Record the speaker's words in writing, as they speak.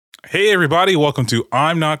Hey everybody, welcome to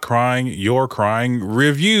I'm Not Crying, You're Crying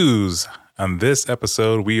Reviews. On this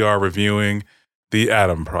episode, we are reviewing The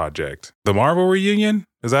Adam Project. The Marvel reunion?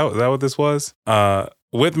 Is that what this was?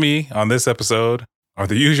 With me on this episode are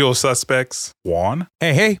the usual suspects, Juan.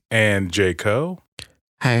 Hey. And J. Co.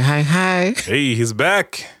 Hi. Hey, he's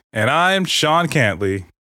back. And I'm Sean Cantley.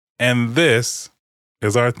 And this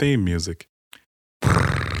is our theme music.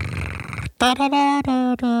 That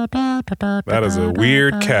is a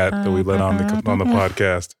weird cat that we let on the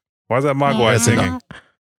podcast. Why is that Mogwai singing?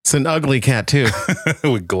 It's an ugly cat too.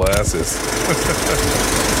 With glasses.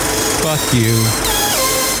 Fuck you.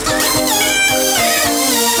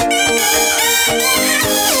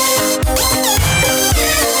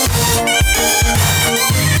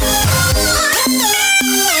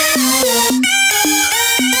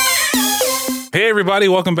 Hey everybody,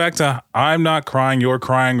 welcome back to I'm Not Crying, You're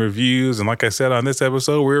Crying Reviews. And like I said on this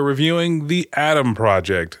episode, we're reviewing The Adam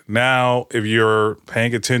Project. Now, if you're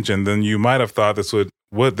paying attention, then you might have thought this would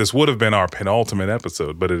have been our penultimate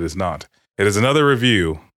episode, but it is not. It is another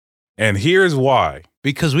review. And here's why.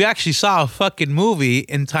 Because we actually saw a fucking movie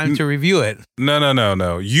in time to review it.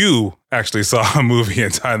 No. You actually saw a movie in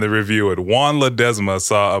time to review it. Juan Ledesma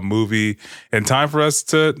saw a movie in time for us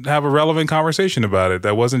to have a relevant conversation about it.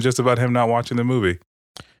 That wasn't just about him not watching the movie.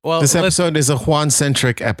 Well, this episode is a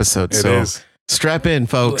Juan-centric episode, so strap in,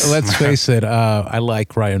 folks. Let's face it, I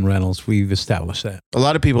like Ryan Reynolds. We've established that. A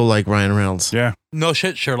lot of people like Ryan Reynolds. Yeah. No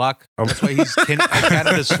shit, Sherlock. That's why he's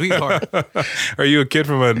Canada's sweetheart. Are you a kid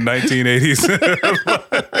from a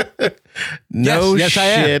 1980s? No yes, I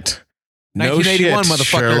am. shit. No 1981, shit,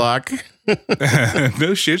 motherfucker. Sherlock.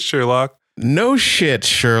 No shit, Sherlock. No shit,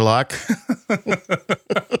 Sherlock.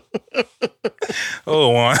 Oh,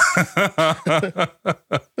 Juan.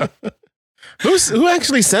 Who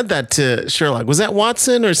actually said that to Sherlock? Was that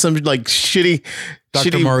Watson or some like shitty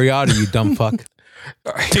Dr. Moriarty, you dumb fuck.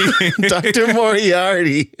 Dr.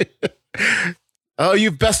 Moriarty? Oh,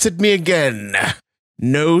 you've bested me again.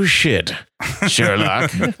 No shit,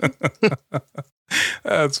 Sherlock.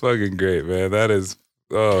 That's fucking great, man. That is,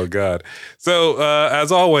 oh God. So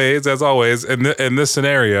as always, in this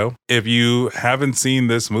scenario, if you haven't seen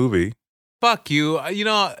this movie, Fuck you. You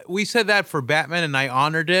know, we said that for Batman and I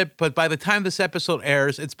honored it, but by the time this episode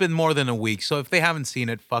airs, it's been more than a week. So if they haven't seen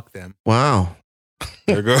it, fuck them. Wow.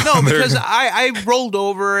 there goes. No, because I rolled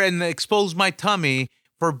over and exposed my tummy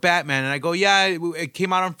for Batman. And I go, yeah, it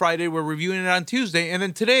came out on Friday. We're reviewing it on Tuesday. And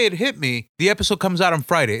then today it hit me. The episode comes out on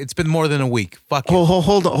Friday. It's been more than a week. Fuck you.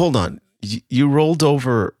 Hold on. You rolled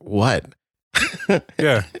over what?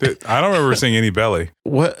 Yeah. I don't remember seeing any belly.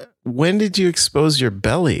 What? When did you expose your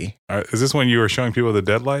belly? Is this when you were showing people the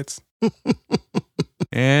deadlights?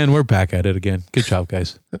 And we're back at it again. Good job,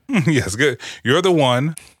 guys. Yes, good. You're the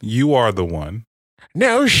one. You are the one.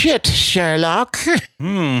 No shit, Sherlock.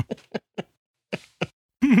 Hey,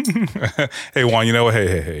 Juan, you know what?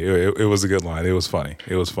 Hey. It was a good line. It was funny.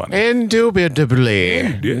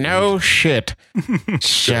 Indubitably. No shit,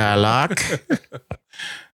 Sherlock.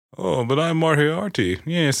 Oh, but I'm Moriarty.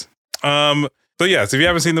 Yes. So yes, if you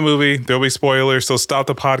haven't seen the movie, there'll be spoilers. So stop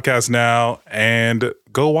the podcast now and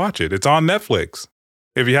go watch it. It's on Netflix.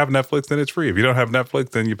 If you have Netflix, then it's free. If you don't have Netflix,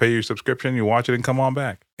 then you pay your subscription, you watch it and come on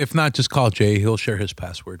back. If not, just call Jay. He'll share his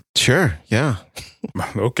password. Sure, yeah.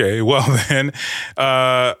 Okay, well then,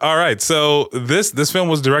 all right. So this film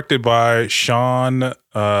was directed by Sean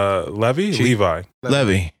Levi.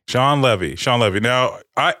 Sean Levy. Now,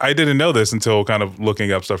 I didn't know this until kind of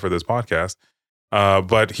looking up stuff for this podcast.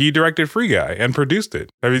 But he directed Free Guy and produced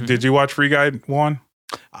it. Did you watch Free Guy, Juan?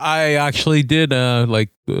 I actually did a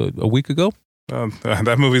week ago.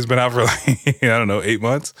 That movie's been out for I don't know, 8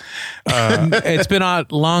 months. It's been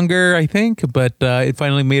out longer, I think, but it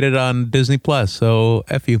finally made it on Disney Plus. So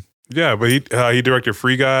F you. Yeah, but he directed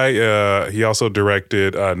Free Guy. He also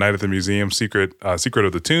directed Night at the Museum, Secret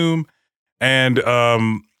of the Tomb, and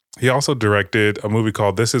he also directed a movie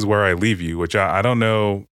called This Is Where I Leave You, which I don't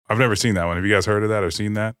know. I've never seen that one. Have you guys heard of that or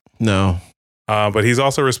seen that? No. But he's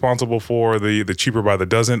also responsible for the Cheaper by the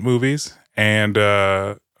Dozen movies and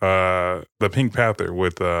the Pink Panther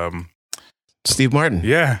with Steve Martin.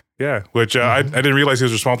 Yeah. Which I didn't realize he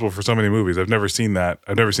was responsible for so many movies. I've never seen that.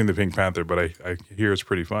 I've never seen the Pink Panther, but I hear it's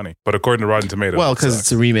pretty funny. But according to Rotten Tomatoes, well, because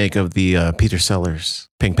it's a remake of the Peter Sellers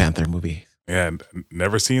Pink Panther movie. Yeah,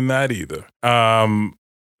 never seen that either.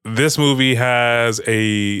 This movie has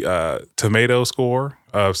a tomato score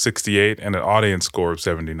of 68 and an audience score of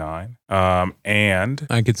 79. And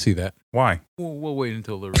I could see that. Why? We'll wait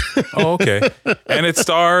until the. Oh, okay. And it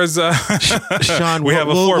stars. Sean, we have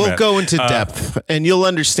a format. We'll go into depth, and you'll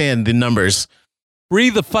understand the numbers.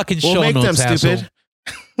 Read the fucking show We'll make notes, them asshole. stupid.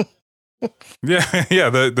 Yeah.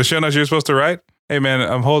 The show notes you're supposed to write. Hey man,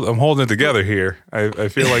 I'm holding it together here. I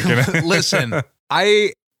feel like Listen,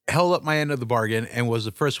 I held up my end of the bargain and was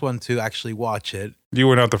the first one to actually watch it. You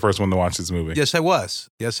were not the first one to watch this movie. Yes, I was.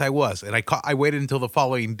 And I waited until the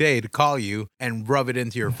following day to call you and rub it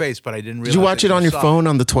into your face, but I didn't realize. Did you watch it on your phone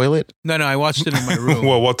on the toilet? No, I watched it in my room.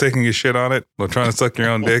 Well, while taking a shit on it, while trying to suck your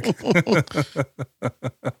own dick.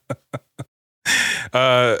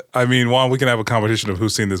 I mean, Juan, we can have a competition of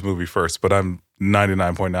who's seen this movie first, but I'm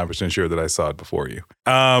 99.9% sure that I saw it before you.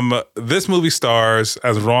 This movie stars,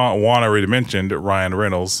 as Juan already mentioned, Ryan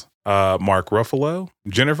Reynolds, Mark Ruffalo,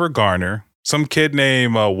 Jennifer Garner, some kid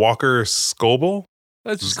named Walker Scobell.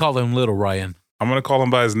 Let's just call him Little Ryan. I'm going to call him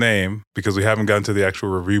by his name because we haven't gotten to the actual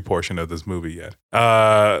review portion of this movie yet.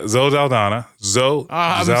 Zoe Saldana.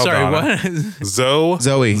 I'm sorry, what?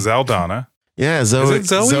 Zoe Saldana. Yeah, Zoe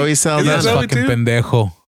Saldana. That's fucking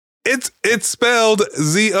pendejo. It's spelled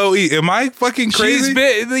Zoe. Am I fucking crazy?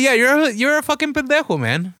 You're a fucking pendejo,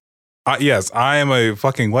 man. Yes, I am a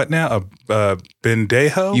fucking what now? A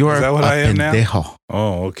pendejo? You are Is that what I am pendejo. now?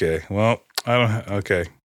 Oh, okay. Well, I don't. Okay.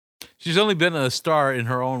 She's only been a star in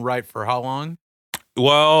her own right for how long?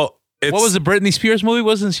 Well, what was the Britney Spears movie?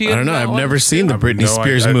 Wasn't she? I don't know. I've never seen the Britney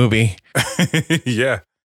Spears movie. Yeah.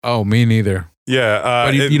 Oh, me neither. Yeah.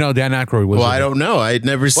 But you know, Dan Aykroyd was. Well, I don't know. I'd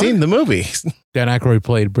never seen the movie. Dan Aykroyd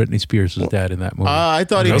played Britney Spears' dad in that movie. I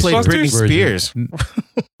thought he played Britney Spears.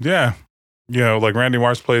 Yeah. You know, like Randy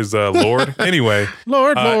Marsh plays Lord. Anyway.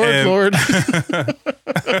 Lord. And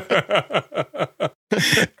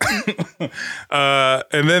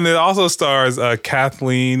then it also stars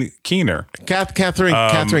Kathleen Keener.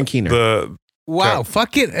 Catherine Keener. Wow,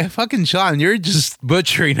 fucking Sean, you're just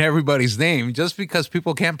butchering everybody's name. Just because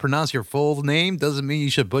people can't pronounce your full name doesn't mean you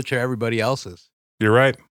should butcher everybody else's. You're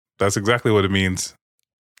right. That's exactly what it means.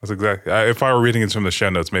 That's exactly. If I were reading it from the show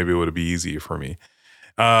notes, maybe it would be easier for me.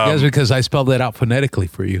 Yes, because I spelled that out phonetically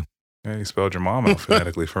for you. Yeah, you spelled your mom out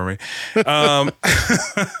phonetically for me.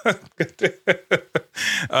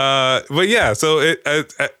 But yeah, so it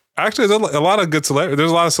actually, there's a lot of good celebrities.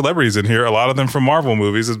 There's a lot of celebrities in here. A lot of them from Marvel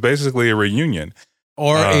movies. It's basically a reunion.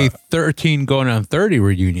 Or a 13 going on 30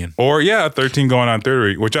 reunion. Or, 13 going on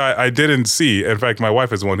 30, which I didn't see. In fact, my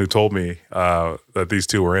wife is the one who told me that these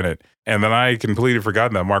two were in it. And then I completely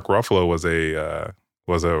forgotten that Mark Ruffalo was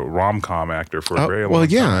a rom-com actor for a very long time. Well,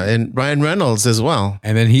 yeah, and Ryan Reynolds as well.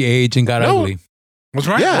 And then he aged and got ugly. Was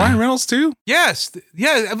Ryan Reynolds too? Yes.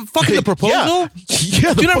 Yeah. Fucking The Proposal?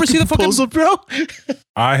 Yeah. Did you never see The Proposal, bro?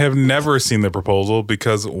 I have never seen The Proposal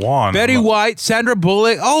because Juan. Betty White, Sandra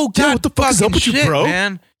Bullock. Oh, God. What the fuck is up with you, bro?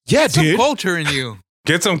 Man. Yeah, Get dude. some culture in you.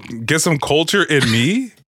 Get some culture in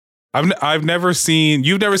me? I've never seen.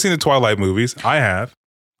 You've never seen the Twilight movies. I have.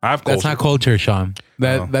 I have culture. That's not culture, Sean.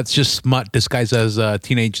 That's just smut disguised as a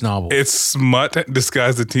teenage novel. It's smut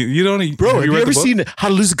disguised as teen. You don't. Bro, have you ever seen How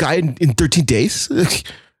to Lose a Guy in 13 Days?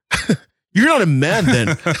 You're not a man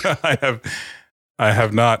then. I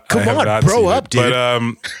have not. Come on, grow up, dude.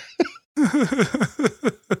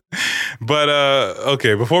 But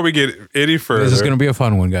okay. Before we get any further, this is going to be a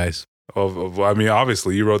fun one, guys. I mean,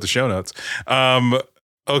 obviously, you wrote the show notes.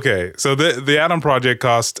 Okay, so the Adam Project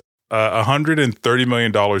cost $130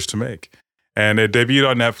 million to make, and it debuted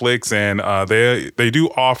on Netflix, and they do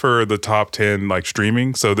offer the top 10 like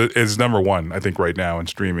streaming, so it's number one I think right now in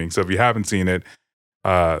streaming. So if you haven't seen it,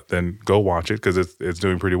 then go watch it because it's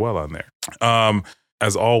doing pretty well on there.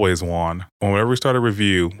 As always, Juan, whenever we start a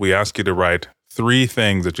review, we ask you to write 3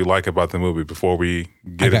 things that you like about the movie before we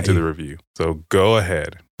get into the review. So go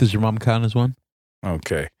ahead. Does your mom count as one?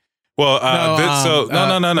 Okay. Well, no.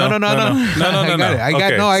 I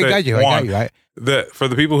got you. For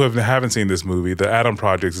the people who haven't seen this movie, the Adam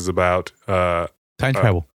Project is about time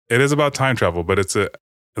travel. It is about time travel, but it's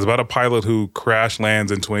about a pilot who crash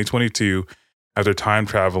lands in 2022 after time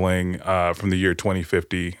traveling from the year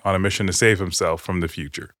 2050 on a mission to save himself from the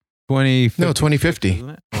future. 2050.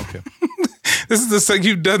 Okay. This is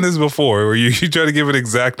you've done this before, where you try to give an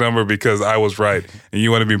exact number because I was right and you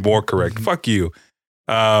want to be more correct. Fuck you.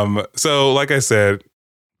 So like I said,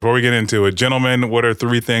 before we get into it, gentlemen, what are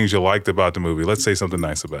 3 things you liked about the movie? Let's say something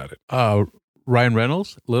nice about it. Ryan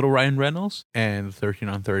Reynolds, little Ryan Reynolds, and 13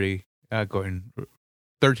 on 30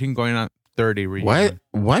 13 going on 30 reunion.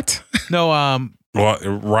 What? No, well,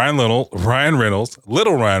 Ryan Reynolds,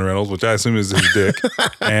 little Ryan Reynolds, which I assume is his dick,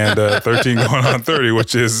 and 13 going on 30,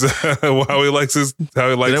 which is how he likes his. Did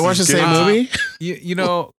I watch the same movie? You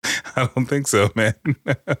know, I don't think so, man.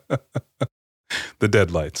 The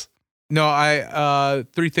Deadlights. No, I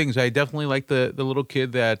three things. I definitely like the little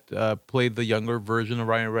kid that played the younger version of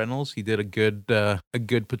Ryan Reynolds. He did a good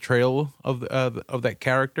portrayal of that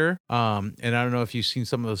character. And I don't know if you've seen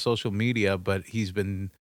some of the social media, but he's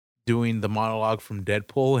been doing the monologue from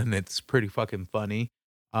Deadpool, and it's pretty fucking funny.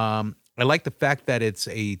 I like the fact that it's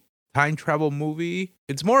a time travel movie.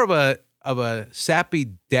 It's more of a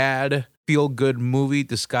sappy dad feel good movie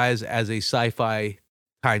disguised as a sci-fi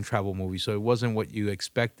time travel movie. So it wasn't what you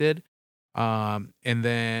expected. And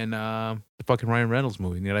then the fucking Ryan Reynolds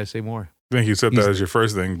movie. Did I say more? I think you said that as your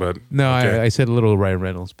first thing, but no, okay. I said a little Ryan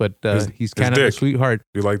Reynolds, but he's kind of a sweetheart.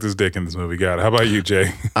 You like this dick in this movie. Got it. How about you,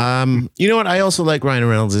 Jay? You know what? I also like Ryan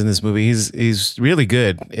Reynolds in this movie. He's really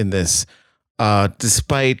good in this,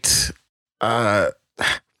 despite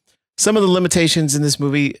some of the limitations in this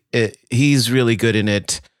movie. He's really good in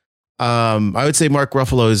it. I would say Mark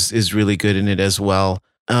Ruffalo is really good in it as well.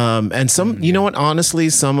 And some, you know what? Honestly,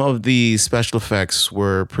 some of the special effects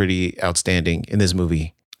were pretty outstanding in this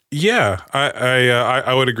movie. Yeah,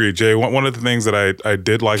 I would agree, Jay. One of the things that I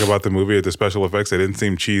did like about the movie are the special effects. They didn't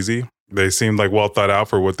seem cheesy. They seemed like well thought out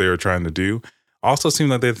for what they were trying to do. Also seemed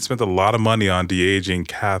like they spent a lot of money on de-aging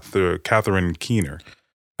Catherine Keener.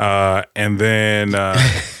 And then... I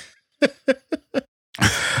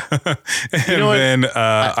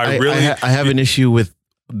have an issue with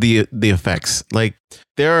the effects. Like,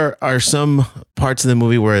 there are some parts of the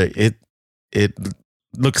movie where it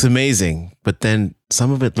looks amazing, but then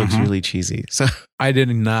some of it looks really cheesy. So I did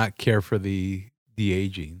not care for the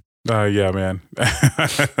aging. Yeah, man.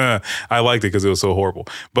 I liked it because it was so horrible.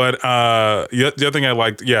 But the other thing I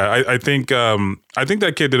liked, I think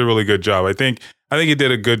that kid did a really good job. I think he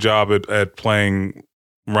did a good job at playing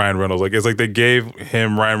Ryan Reynolds. Like, it's like they gave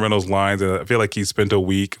him Ryan Reynolds lines, and I feel like he spent a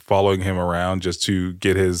week following him around just to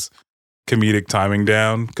get his comedic timing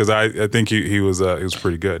down, because I think he was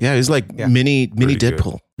pretty good. Yeah, he's like mini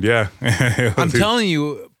Deadpool. Good. Yeah. I'm telling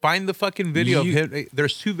you, find the fucking video of him.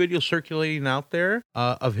 There's 2 videos circulating out there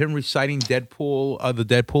of him reciting Deadpool, the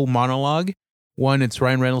Deadpool monologue. One, it's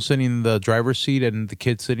Ryan Reynolds sitting in the driver's seat and the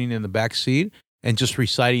kid sitting in the back seat, and just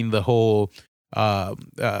reciting the whole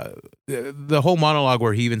the whole monologue,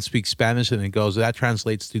 where he even speaks Spanish, and it goes, that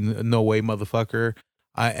translates to "no way, motherfucker."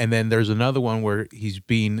 And then there's another one where he's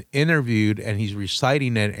being interviewed and he's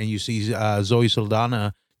reciting it, and you see Zoe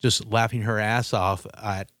Saldana just laughing her ass off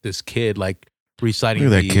at this kid, like reciting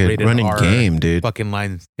that kid running R game, dude. Fucking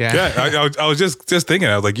lines. Yeah. I was just thinking.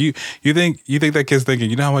 I was like, you think that kid's thinking,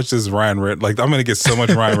 you know how much this Ryan Reynolds, like, I'm gonna get so much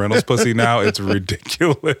Ryan Reynolds pussy now, it's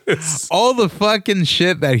ridiculous. All the fucking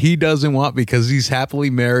shit that he doesn't want because he's happily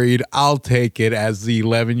married, I'll take it as the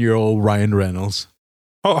 11-year-old Ryan Reynolds.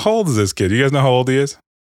 How old is this kid? You guys know how old he is?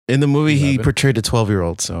 In the movie, 11. He portrayed a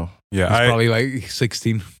 12-year-old, so yeah, he's probably like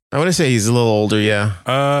 16. I want to say he's a little older, yeah.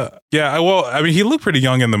 Well, I mean, he looked pretty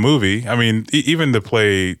young in the movie. I mean, even to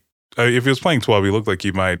play, if he was playing 12, he looked like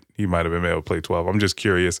he might have been able to play 12. I'm just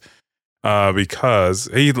curious because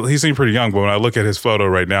he seemed pretty young, but when I look at his photo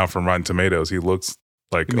right now from Rotten Tomatoes, he looks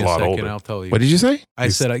like a lot older. I'll tell you. What did you say? I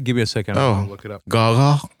said, give me a second. I'll look it up.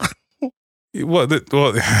 Gaga.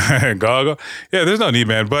 Gaga. Yeah, there's no need,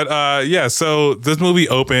 man. But so this movie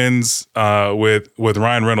opens with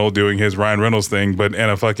Ryan Reynolds doing his Ryan Reynolds thing, but in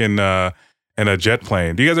a fucking in a jet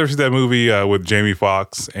plane. Do you guys ever see that movie with Jamie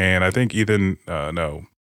Foxx and I think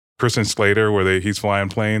Kristen Slater, where he's flying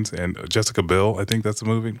planes, and Jessica Biel? I think that's the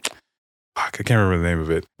movie. Fuck, I can't remember the name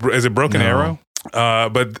of it. Is it Broken Arrow?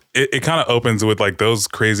 But it kind of opens with like those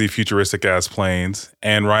crazy futuristic ass planes,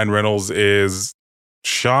 and Ryan Reynolds is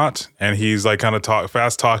shot, and he's like kind of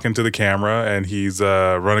fast talking to the camera, and he's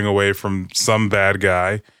running away from some bad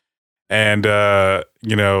guy, and I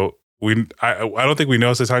don't think we know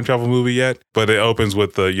it's a time travel movie yet, but it opens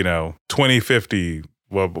with the 2050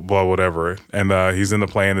 whatever, and he's in the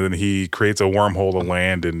plane, and then he creates a wormhole to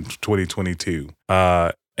land in 2022,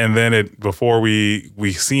 and then before we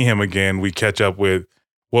see him again, we catch up with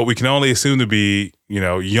what we can only assume to be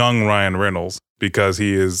young Ryan Reynolds, because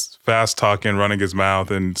he is fast talking, running his mouth,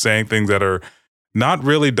 and saying things that are not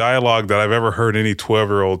really dialogue that I've ever heard any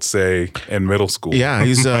 12-year-old say in middle school. Yeah,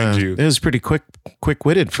 he's it was pretty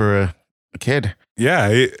quick-witted for a kid. Yeah,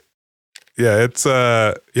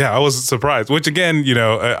 I was surprised. Which again,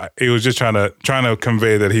 it was just trying to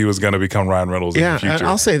convey that he was going to become Ryan Reynolds in the future.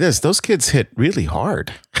 I'll say this: those kids hit really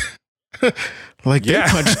hard. Like they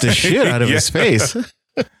punched the shit out of his face.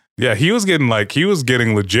 Yeah, he was getting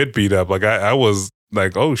legit beat up. Like I was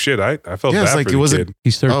like, oh shit, I felt bad for the kid.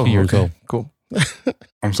 He's 13 years old. Cool.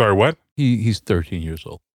 I'm sorry, what? He's 13 years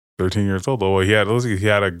old. 13 years old. Oh, well, he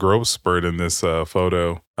had a growth spurt in this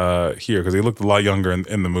photo here, because he looked a lot younger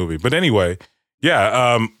in the movie. But anyway,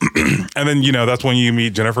 Yeah. And then, you know, that's when you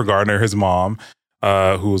meet Jennifer Garner, his mom,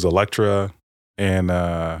 who was Elektra in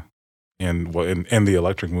the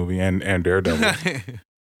Electric movie and Daredevil.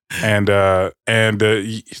 and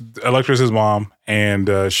Elektra's his mom,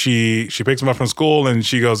 and she picks him up from school, and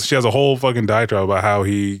she has a whole fucking diatribe about how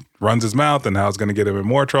he runs his mouth and how it's going to get him in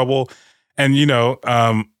more trouble. And, you know,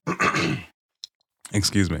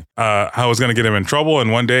 excuse me, how it's going to get him in trouble.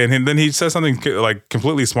 And one day, and then he says something like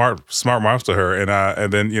completely smart mouth to her.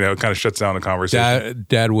 And then, you know, it kind of shuts down the conversation.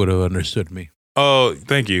 Dad would have understood me. Oh,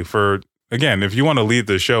 thank you for, again, if you want to lead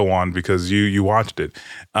the show on because you watched it.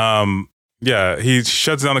 Yeah, he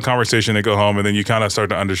shuts down the conversation. They go home, and then you kind of start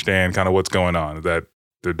to understand kind of what's going on, that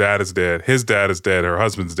their dad is dead. His dad is dead. Her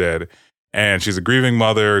husband's dead. And she's a grieving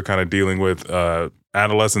mother kind of dealing with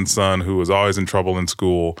adolescent son who was always in trouble in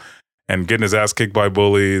school and getting his ass kicked by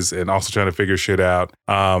bullies and also trying to figure shit out.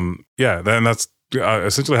 Yeah, then that's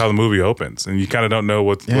essentially how the movie opens. And you kind of don't know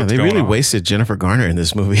what's going on. Yeah, they really wasted Jennifer Garner in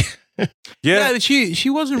this movie. Yeah, she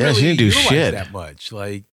wasn't really she didn't do utilized shit that much.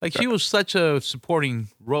 Like she was such a supporting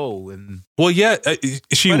role, and well, yeah,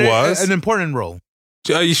 she was an important role.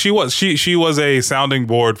 She was a sounding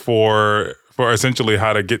board for essentially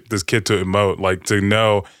how to get this kid to emote, like to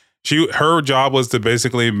know her job was to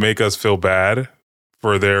basically make us feel bad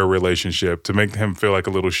for their relationship, to make him feel like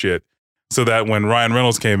a little shit, so that when Ryan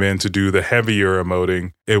Reynolds came in to do the heavier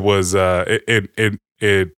emoting, it was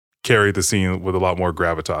it carried the scene with a lot more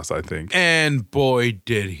gravitas, I think. And boy,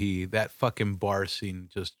 did he. That fucking bar scene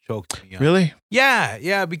just choked me up. Really?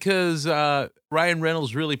 Yeah, because Ryan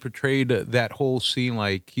Reynolds really portrayed that whole scene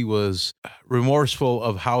like he was remorseful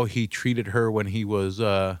of how he treated her when he was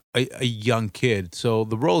a young kid. So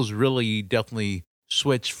the roles really definitely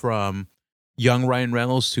switched from young Ryan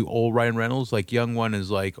Reynolds to old Ryan Reynolds. Like young one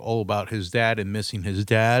is like all about his dad and missing his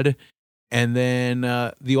dad. And then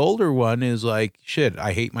the older one is like, shit,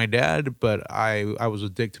 I hate my dad, but I was a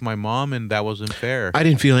dick to my mom, and that wasn't fair. I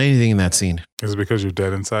didn't feel anything in that scene. Is it because you're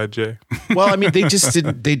dead inside, Jay? Well, I mean,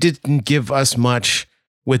 they didn't give us much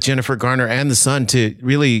with Jennifer Garner and the son to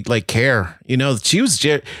really like care. You know, she was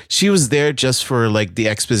there just for like the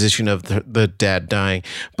exposition of the dad dying.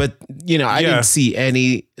 But, you know, I didn't see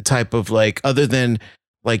any type of like, other than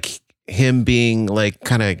like him being like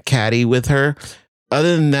kind of catty with her.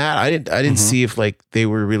 Other than that, I didn't see if like they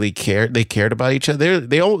were really cared about each other.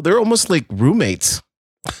 They're almost like roommates.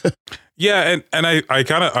 Yeah, and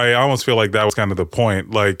I almost feel like that was kind of the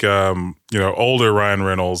point. Like you know, older Ryan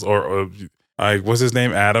Reynolds or what's his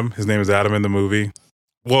name? Adam. His name is Adam in the movie.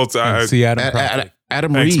 Well, it's Adam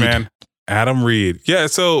Reed. Reed. Man. Adam Reed. Yeah.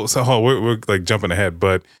 So we're like jumping ahead,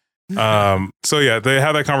 but so yeah, they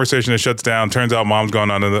have that conversation. It shuts down. Turns out mom's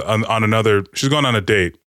going on another. She's going on a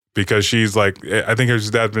date. Because she's like, I think her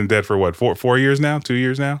dad's been dead for what, 4 years now? 2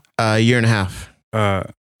 years now? A year and a half.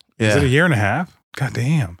 Is it a year and a half? God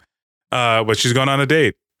damn. But she's going on a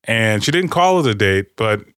date. And she didn't call it a date,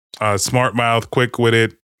 but smart mouth, quick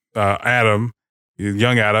witted Adam,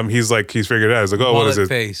 young Adam, he's figured it out. He's like, oh, mullet what is it?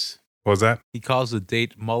 Face. What was that? He calls the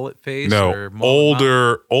date mullet face? No, or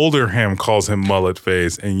mullet older him calls him mullet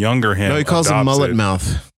face, and younger him. No, he calls him mullet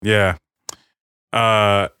mouth. Yeah.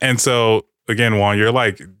 And so, again, Juan, you're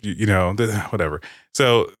like, you know, whatever.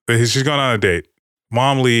 So she's going on a date.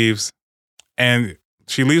 Mom leaves, and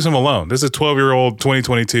she leaves him alone. This is a 12-year-old,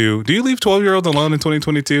 2022. Do you leave 12-year-olds alone in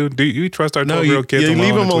 2022? Do you trust our 12-year-old kids alone? You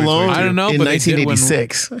leave them alone. I don't know, in but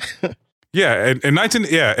 1986. Yeah, in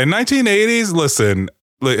 1980s. Listen,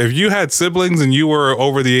 if you had siblings and you were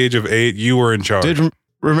over the age of 8, you were in charge.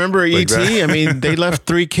 Remember like E.T.? I mean, they left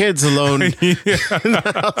 3 kids alone in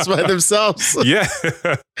the house by themselves. Yeah.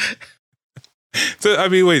 So I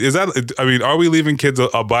mean, wait, are we leaving kids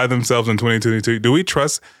by themselves in 2022? Do we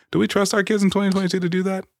trust our kids in 2022 to do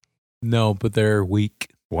that? No, but they're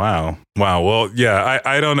weak. Wow. Well, yeah,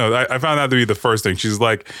 I don't know. I found that to be the first thing. She's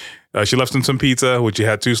like, she left him some pizza, which he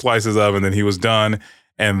had 2 slices of, and then he was done.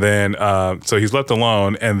 And then, so he's left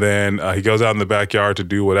alone, and then he goes out in the backyard to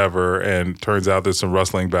do whatever, and turns out there's some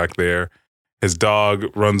rustling back there. His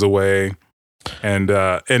dog runs away, and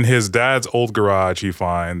in his dad's old garage, he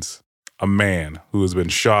finds a man who has been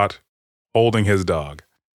shot holding his dog.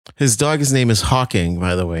 His dog's name is Hawking,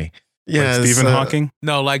 by the way. Yeah, like Stephen Hawking?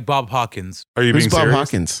 No, like Bob Hawkins. Are you being serious? Bob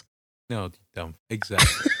Hawkins? No, don't.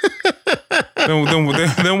 Exactly.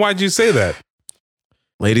 then why'd you say that?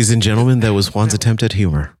 Ladies and gentlemen, that was Juan's attempt at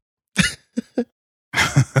humor.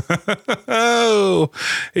 Oh,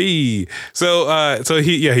 he. So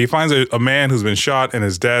he finds a man who's been shot in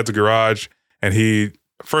his dad's garage, and his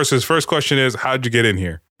first question is, how'd you get in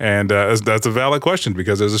here? And that's a valid question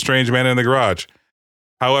because there's a strange man in the garage.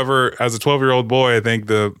 However, as a 12-year-old boy, I think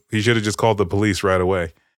he should have just called the police right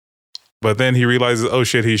away. But then he realizes, oh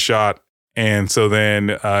shit, he's shot, and so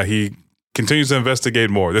then he continues to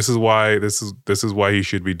investigate more. This is why he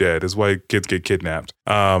should be dead. This is why kids get kidnapped.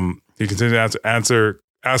 He continues to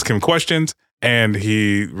ask him questions, and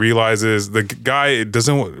he realizes the guy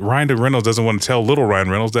Ryan Reynolds doesn't want to tell little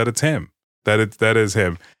Ryan Reynolds that it's him. That is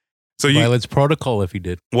him. So violates protocol if he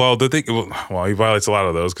did. Well, he violates a lot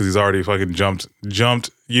of those because he's already fucking jumped.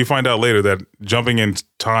 You find out later that jumping in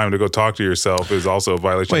time to go talk to yourself is also a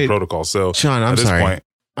violation of protocol. So, Sean, I'm sorry.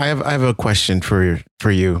 I have a question for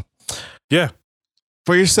you. Yeah.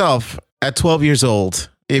 For yourself, at 12 years old,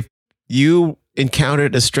 if you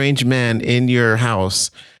encountered a strange man in your house,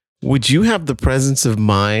 would you have the presence of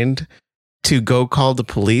mind to go call the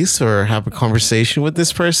police or have a conversation with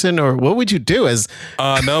this person, or what would you do?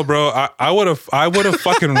 No, bro, I would have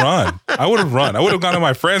fucking run. I would have run. I would have gone to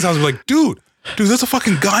my friend's house and be like, dude, there's a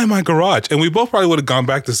fucking guy in my garage, and we both probably would have gone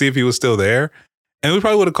back to see if he was still there, and we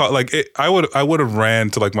probably would have called. I would have ran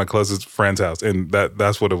to like my closest friend's house, and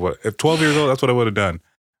that's what it would. If 12 years old, that's what I would have done.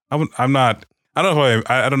 I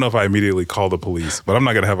don't know if I immediately call the police, but I'm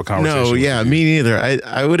not gonna have a conversation. No, yeah, me neither.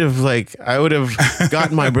 I would have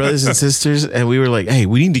gotten my brothers and sisters, and we were like, "Hey,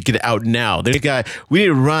 we need to get out now. We need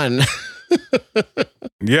to run."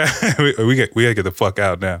 Yeah, we gotta get the fuck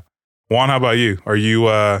out now. Juan, how about you? Are you?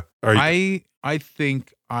 I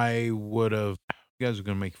think I would have. You guys are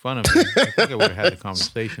gonna make fun of me. I think I would have had the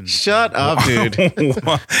conversation. Shut up, dude.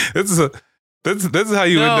 This is how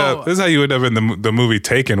you end up. This is how you end up in the movie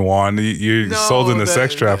Taken, Juan. You're sold into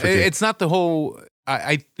sex trafficking. It's not the whole.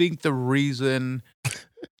 I think the reason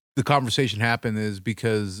the conversation happened is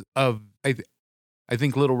because of I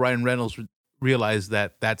think little Ryan Reynolds realized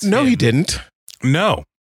that's no, him. he didn't. No,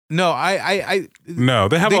 no.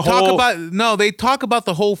 They have they talk about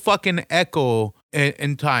the whole fucking echo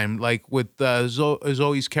in time, like with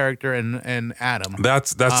Zoe's character and Adam.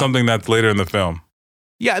 That's something that's later in the film.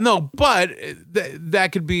 Yeah, no, but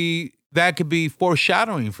that could be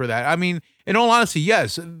foreshadowing for that. I mean, in all honesty,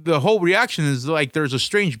 yes, the whole reaction is like there's a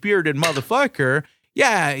strange bearded motherfucker.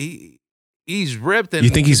 Yeah, he's ripped. And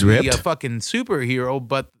you think he's ripped? A fucking superhero,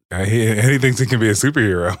 but he thinks he can be a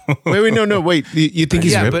superhero. Wait. You think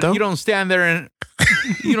he's ripped? But though? You don't stand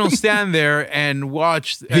there and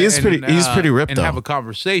watch. He's pretty ripped, and though. have a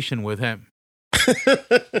conversation with him.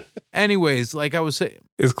 Anyways, like I was saying,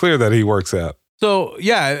 it's clear that he works out. So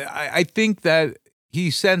yeah, I think that he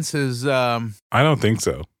senses. I don't think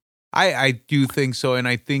so. I do think so, and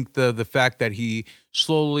I think the fact that he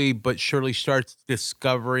slowly but surely starts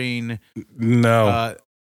discovering. No,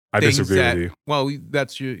 I disagree with you. Well,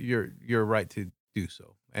 that's your right to do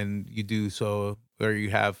so, and you do so, or you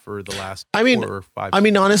have for the last 4 or 5. I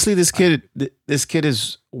mean, honestly, this kid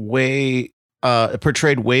is way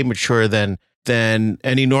portrayed way mature than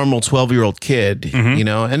any normal 12-year-old kid, you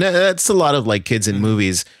know, and that's a lot of like kids in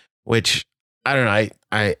movies, which I don't know.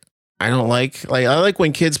 I don't like I like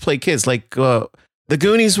when kids play kids. Like the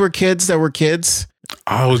Goonies were kids that were kids.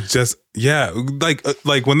 I was just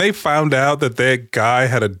like when they found out that that guy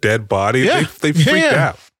had a dead body, they freaked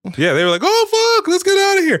out. Yeah, they were like, "Oh fuck, let's get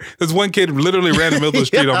out of here!" There's one kid literally ran in the middle of the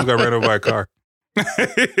street, almost got ran over by a car.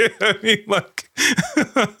 I mean, like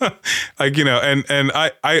you know, and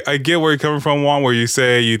I get where you're coming from, Juan. Where you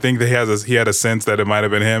say you think that he had a sense that it might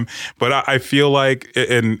have been him, but I feel like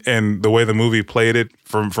in the way the movie played it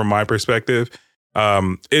from my perspective,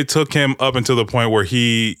 it took him up until the point where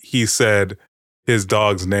he said his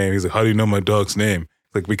dog's name. He's like, "How do you know my dog's name?"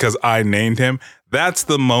 Like, because I named him. That's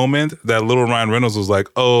the moment that little Ryan Reynolds was like,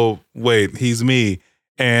 "Oh wait, he's me,"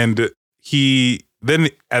 and then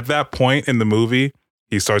at that point in the movie,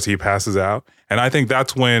 he passes out. And I think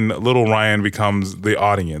that's when little Ryan becomes the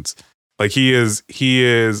audience. Like he is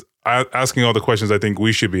asking all the questions I think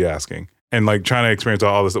we should be asking, and like trying to experience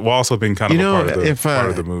all this while also being kind of part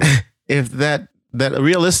of the movie. If that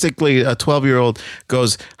realistically a 12-year-old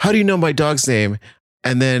goes, "How do you know my dog's name?"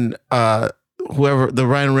 And then whoever the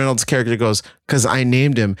Ryan Reynolds character goes, "Because I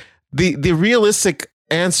named him." The realistic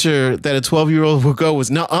answer that a 12-year-old will go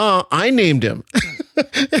was, "No, I named him."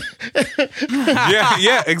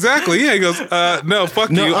 yeah, exactly. Yeah, he goes, "No, fuck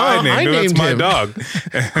you. I named him. That's my dog."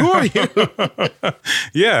 Who are you?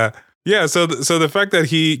 Yeah. So the fact that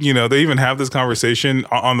they even have this conversation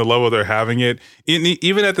on the level they're having it,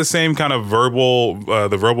 even at the same kind of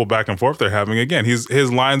the verbal back and forth they're having. Again,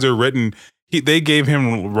 his lines are written. They gave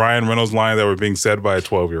him Ryan Reynolds lines that were being said by a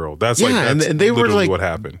 12-year-old. That's and they were like what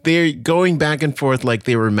happened. They're going back and forth like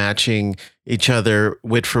they were matching each other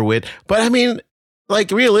wit for wit. But I mean,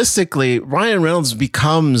 like realistically, Ryan Reynolds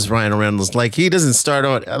becomes Ryan Reynolds. Like he doesn't start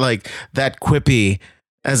out like that quippy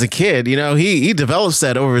as a kid. You know, he develops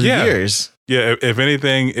that over the years. Yeah, if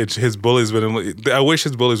anything, it's his bullies. I wish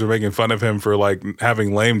his bullies were making fun of him for like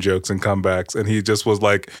having lame jokes and comebacks, and he just was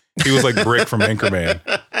like Brick from Anchorman,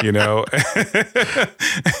 you know.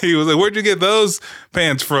 He was like, "Where'd you get those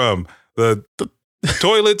pants from?" The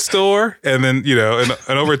toilet store, and then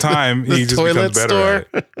and over time he just becomes better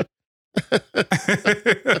at it.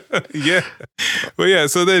 Yeah, but yeah.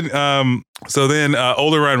 So then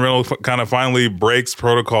older Ryan Reynolds kind of finally breaks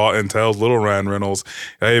protocol and tells little Ryan Reynolds,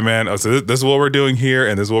 "Hey man, so this is what we're doing here,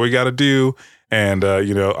 and this is what we got to do. And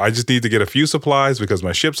I just need to get a few supplies because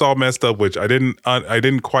my ship's all messed up, which I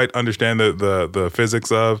didn't quite understand the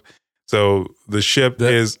physics of. So the ship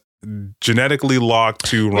is genetically locked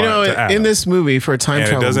to Adam. In this movie, for a time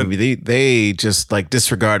travel movie, they just like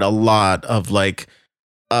disregard a lot of like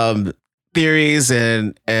theories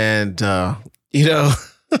and it's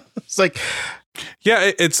like,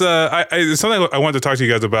 yeah, it's something I wanted to talk to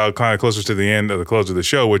you guys about kind of closer to the end of the close of the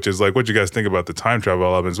show, which is like what you guys think about the time travel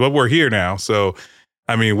elements. Well, we're here now, so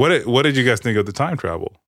I mean, what did you guys think of the time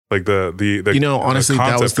travel? Like the honestly,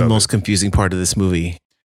 that was the most confusing part of this movie.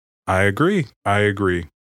 I agree.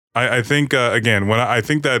 I think again, when I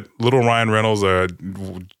think that little Ryan Reynolds,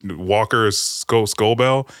 Walker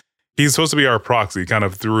Skullbell, he's supposed to be our proxy, kind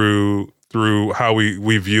of through how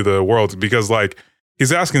we view the world, because like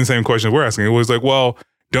he's asking the same question we're asking. It was like, well,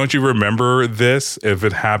 don't you remember this if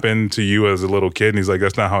it happened to you as a little kid? And he's like,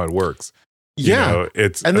 that's not how it works. Yeah,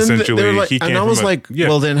 it's and essentially like, he came. And I was like,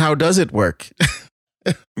 well, then how does it work?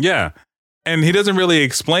 Yeah. And he doesn't really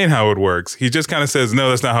explain how it works. He just kind of says, no,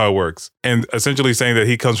 that's not how it works. And essentially saying that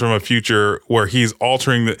he comes from a future where he's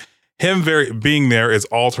altering being there is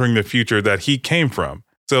altering the future that he came from.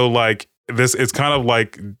 So like this, it's kind of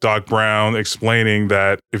like Doc Brown explaining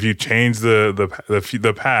that if you change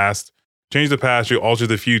the past, you alter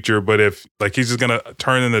the future. But if like he's just going to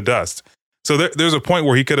turn into dust. So there's a point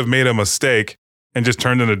where he could have made a mistake and just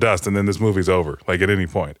turned into dust. And then this movie's over. Like at any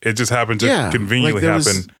point, it just happened to conveniently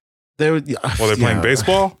happen. While they're playing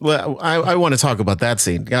baseball? Well, I want to talk about that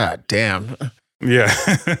scene. God damn. Yeah.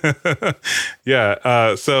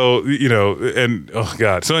 Yeah. So, and oh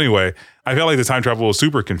God. So anyway, I felt like the time travel was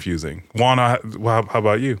super confusing. Juan, how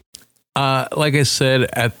about you? Like I said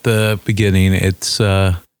at the beginning, it's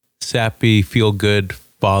a sappy, feel-good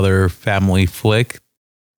father family flick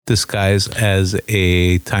disguised as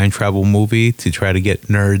a time travel movie to try to get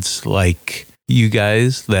nerds like you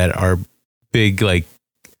guys that are big, like,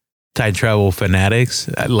 time travel fanatics.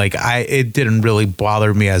 Like it didn't really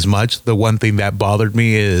bother me as much. The one thing that bothered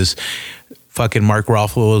me is fucking Mark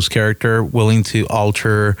Ruffalo's character willing to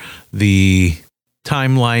alter the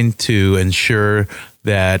timeline to ensure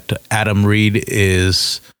that Adam Reed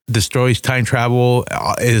destroys time travel,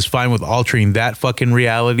 is fine with altering that fucking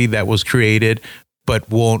reality that was created, but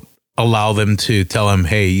won't allow them to tell him,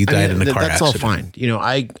 hey, you died in a car accident. That's all fine.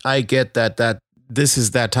 I get that this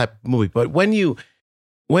is that type of movie, but when you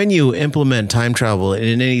implement time travel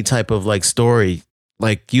in any type of like story,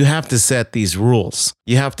 like you have to set these rules.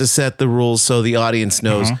 You have to set the rules so the audience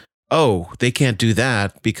knows, oh, they can't do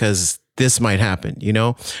that because this might happen,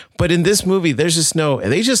 But in this movie, there's just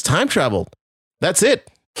they just time traveled. That's it.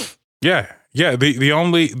 Yeah. Yeah. The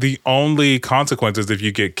only consequence is if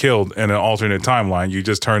you get killed in an alternate timeline, you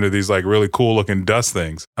just turn to these like really cool looking dust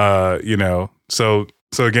things. So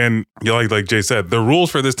again, like Jay said, the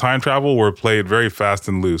rules for this time travel were played very fast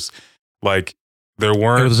and loose. Like there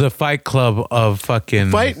weren't. It was a Fight Club of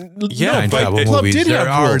fucking time travel movies. There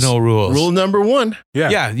are no rules. Rule number 1.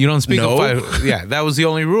 Yeah, you don't speak of Fight. Yeah, that was the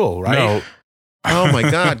only rule, right? No. Oh my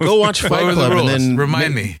God, go watch Fight Club and then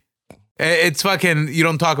remind me. It's fucking. You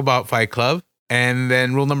don't talk about Fight Club. And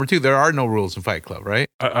then rule number 2, there are no rules in Fight Club, right?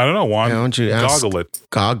 I don't know, Juan. Yeah, don't you goggle it?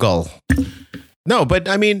 Goggle. No, but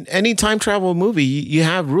I mean, any time travel movie, you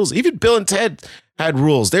have rules. Even Bill and Ted had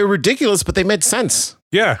rules. They were ridiculous, but they made sense.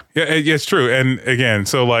 Yeah, it's true. And again,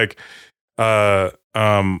 so like, I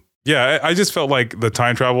just felt like the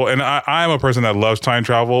time travel, and I'm a person that loves time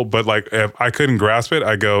travel, but like if I couldn't grasp it,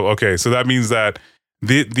 I go, okay, so that means that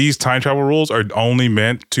these time travel rules are only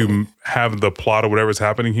meant to have the plot of whatever's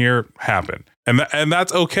happening here happen, and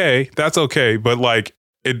that's okay. That's okay, but like.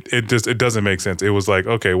 It doesn't make sense. It was like,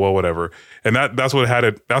 okay, well, whatever. And that's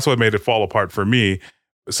what made it fall apart for me.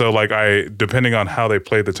 So like depending on how they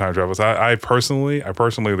played the time travels, I personally,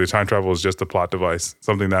 the time travel was just a plot device,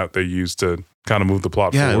 something that they used to kind of move the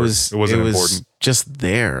plot forward. It wasn't important. Just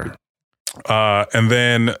there. And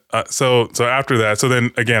then, so after that, so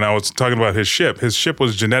then again, I was talking about his ship. His ship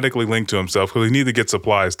was genetically linked to himself because he needed to get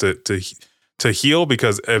supplies to heal,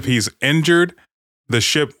 because if he's injured, the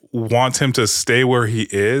ship wants him to stay where he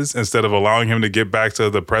is instead of allowing him to get back to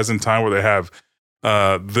the present time where they have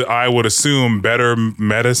I would assume better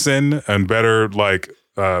medicine and better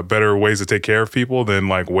ways to take care of people than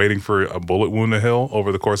like waiting for a bullet wound to heal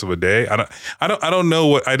over the course of a day.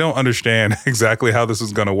 I don't understand exactly how this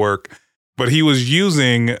is going to work, but he was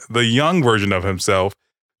using the young version of himself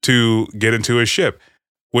to get into his ship,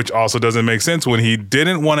 which also doesn't make sense when he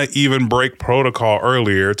didn't want to even break protocol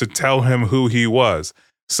earlier to tell him who he was.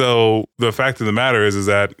 So the fact of the matter is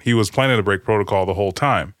that he was planning to break protocol the whole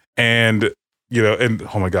time. And and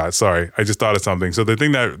oh my God, sorry, I just thought of something. So the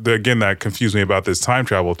thing that confused me about this time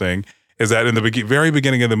travel thing is that in the very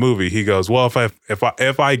beginning of the movie, he goes, well,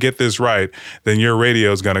 if I get this right, then your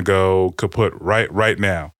radio is going to go kaput right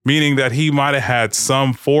now. Meaning that he might have had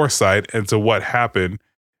some foresight into what happened,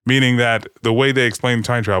 meaning that the way they explain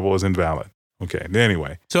time travel is invalid. Okay,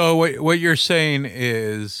 anyway. So what you're saying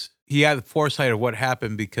is he had the foresight of what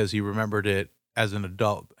happened because he remembered it as an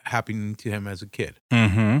adult happening to him as a kid.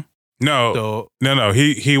 Mm-hmm. No.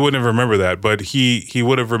 He wouldn't have remembered that, but he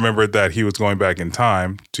would have remembered that he was going back in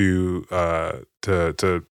time to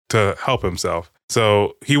help himself.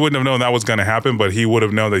 So he wouldn't have known that was going to happen, but he would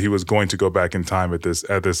have known that he was going to go back in time at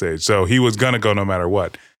this age. So he was going to go no matter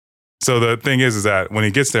what. So the thing is that when he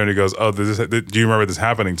gets there and he goes, "Oh, do you remember this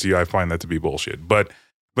happening to you?" I find that to be bullshit. But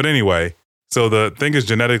anyway, so the thing is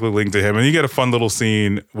genetically linked to him, and you get a fun little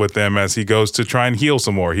scene with them as he goes to try and heal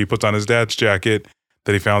some more. He puts on his dad's jacket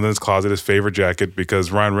that he found in his closet, his favorite jacket,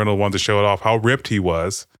 because Ryan Reynolds wanted to show it off how ripped he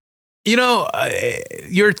was.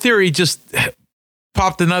 Your theory just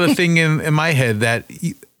popped another thing in my head that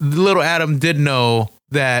little Adam did know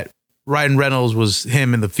that Ryan Reynolds was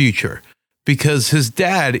him in the future because his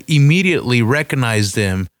dad immediately recognized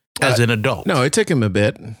him as an adult. No, it took him a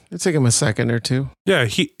bit. It took him a second or two. Yeah,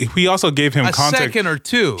 he also gave him context. A second or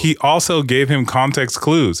two. He also gave him context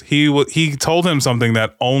clues. He told him something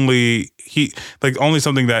that only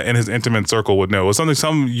something that in his intimate circle would know. It was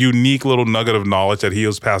some unique little nugget of knowledge that he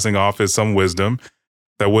was passing off as some wisdom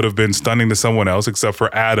that would have been stunning to someone else except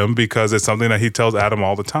for Adam, because it's something that he tells Adam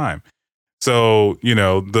all the time. So,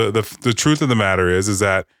 the truth of the matter is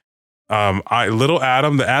that little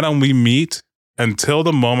Adam, the Adam we meet until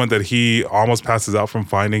the moment that he almost passes out from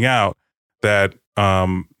finding out that,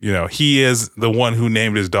 he is the one who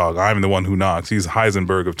named his dog. I'm the one who knocks. He's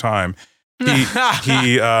Heisenberg of time. He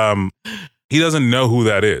doesn't know who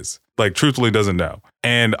that is. Like, truthfully doesn't know.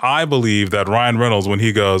 And I believe that Ryan Reynolds, when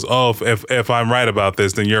he goes, "Oh, if I'm right about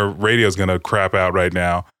this, then your radio's going to crap out right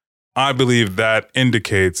now." I believe that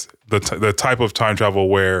indicates the type of time travel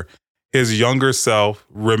where his younger self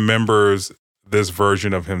remembers this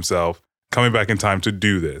version of himself coming back in time to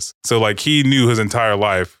do this. So like he knew his entire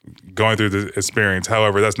life going through the experience.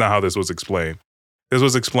 However, that's not how this was explained. This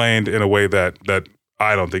was explained in a way that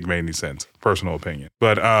I don't think made any sense. Personal opinion.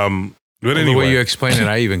 But anyway. The way you explained it,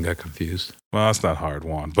 I even got confused. Well, that's not hard,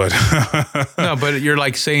 Juan. But no, but you're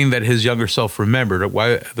like saying that his younger self remembered.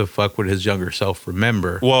 Why the fuck would his younger self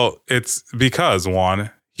remember? Well, it's because,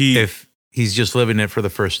 Juan, if he's just living it for the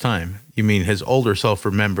first time. You mean his older self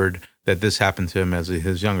remembered that this happened to him as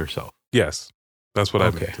his younger self? Yes, that's what I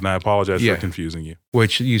meant. And I apologize for confusing you.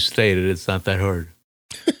 Which you stated, it's not that hard.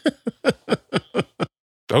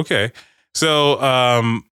 Okay. So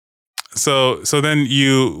then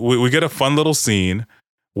we get a fun little scene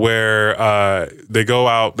where they go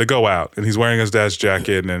out and he's wearing his dad's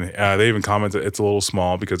jacket, and they even comment that it's a little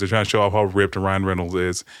small because they're trying to show off how ripped Ryan Reynolds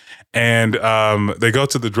is. And they go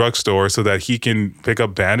to the drugstore so that he can pick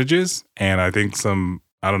up bandages and I think some,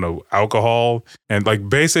 I don't know, alcohol and like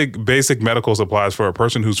basic medical supplies for a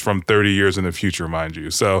person who's from 30 years in the future, mind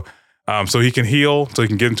you. So he can heal, so he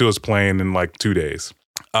can get into his plane in like 2 days.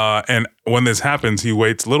 And when this happens,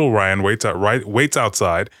 little Ryan waits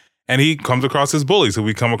outside, and he comes across his bullies who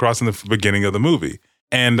we come across in the beginning of the movie.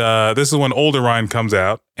 And this is when older Ryan comes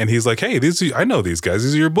out, and he's like, "Hey, I know these guys.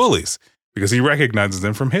 These are your bullies," because he recognizes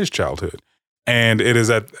them from his childhood. And it is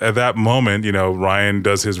at that moment, Ryan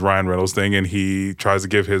does his Ryan Reynolds thing, and he tries to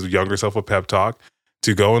give his younger self a pep talk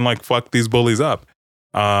to go and like fuck these bullies up.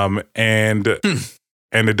 And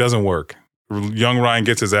it doesn't work. Young Ryan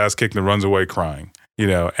gets his ass kicked and runs away crying.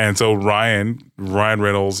 And so Ryan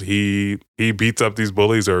Reynolds, he beats up these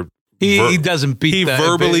bullies, or he doesn't beat. He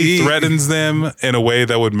verbally threatens them in a way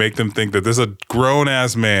that would make them think that this a grown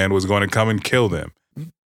ass man was going to come and kill them.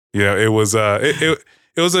 It was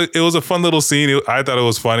a fun little scene. I thought it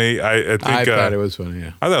was funny. I thought it was funny.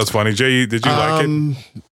 Yeah, I thought it was funny. Jay, did you like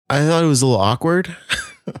it? I thought it was a little awkward.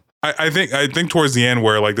 I think towards the end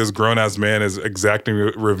where like this grown ass man is exacting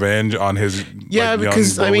revenge on his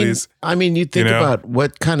because bullies. I mean you think about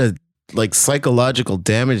what kind of like psychological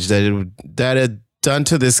damage that had done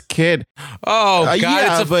to this kid. Oh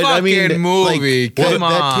God, it's a fucking movie. Like, Come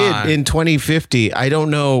on, that kid in 2050. I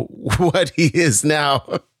don't know what he is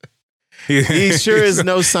now. He sure is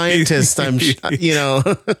no scientist.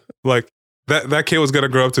 Like that kid was gonna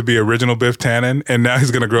grow up to be original Biff Tannen, and now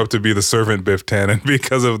he's gonna grow up to be the servant Biff Tannen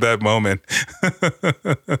because of that moment.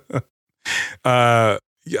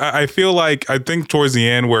 I feel like I think towards the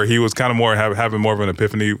end where he was kind of more having more of an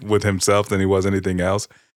epiphany with himself than he was anything else.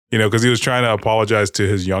 Because he was trying to apologize to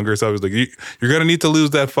his younger self. He was like, "You're gonna need to lose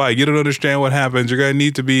that fight. You don't understand what happens. You're gonna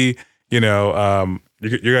need to be, you're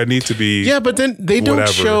gonna need to be." Yeah, but then they don't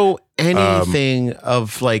show anything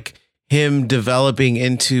of like him developing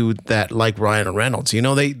into that, like Ryan Reynolds.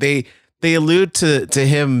 They allude to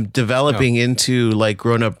him developing into like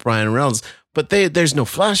grown up Ryan Reynolds, but there's no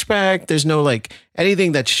flashback. There's no like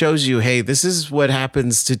anything that shows you, hey, this is what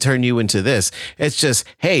happens to turn you into this. It's just,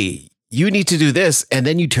 hey, you need to do this, and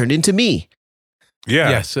then you turn into me. Yeah.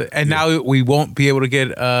 Yes. And now we won't be able to get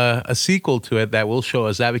a sequel to it that will show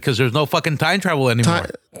us that because there's no fucking time travel anymore.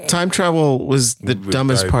 Time travel was the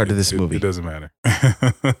dumbest part of this movie. It doesn't matter.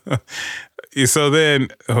 So then,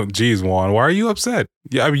 oh geez, Juan, why are you upset?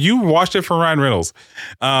 Yeah, I mean, you watched it for Ryan Reynolds.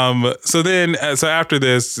 So after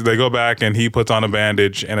this, they go back and he puts on a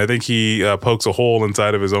bandage, and I think he pokes a hole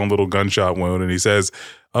inside of his own little gunshot wound, and he says,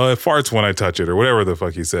 "Oh, it farts when I touch it," or whatever the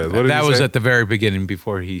fuck he says. What did that he was say? at the very beginning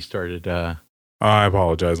before he started. I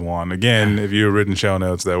apologize, Juan. Again, if you had written show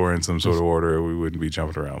notes that were in some sort of order, we wouldn't be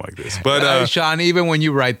jumping around like this. But Sean, even when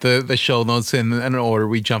you write the show notes in an order,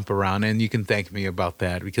 we jump around, and you can thank me about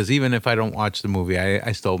that because even if I don't watch the movie,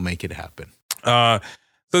 I still make it happen. So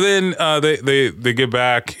then they get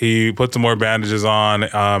back. He puts some more bandages on.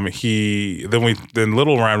 Then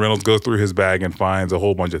little Ryan Reynolds goes through his bag and finds a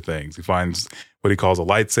whole bunch of things. He finds what he calls a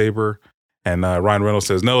lightsaber, and Ryan Reynolds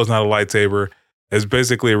says, "No, it's not a lightsaber. It's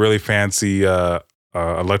basically a really fancy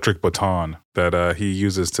electric baton that he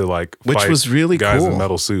uses to like which fight was really guys cool in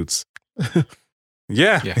metal suits."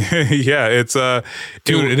 Yeah. It's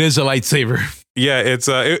dude, it is a lightsaber. Yeah, it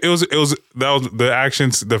was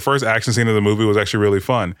the first action scene of the movie was actually really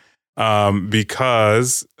fun.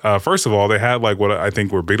 Because first of all, they had like what I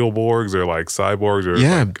think were Beetleborgs or like cyborgs or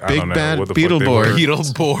like, big bad Beetleborgs.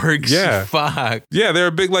 Beetleborgs. Yeah, fuck. Yeah, they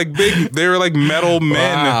were big, they were like metal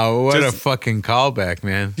men. Wow, what a fucking callback,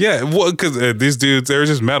 man. Yeah, well, because these dudes, they were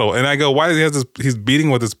just metal, and I go, why does he have this? He's beating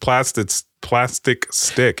with this plastic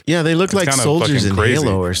stick. Yeah, they look like soldiers in crazy.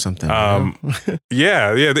 Halo or something.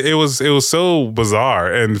 Yeah, it was so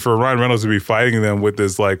bizarre, and for Ryan Reynolds to be fighting them with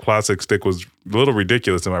this like plastic stick was a little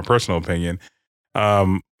ridiculous in my personal opinion.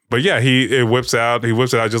 But yeah, he whips it out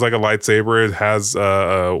just like a lightsaber. It has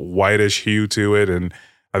a whitish hue to it, and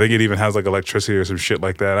I think it even has like electricity or some shit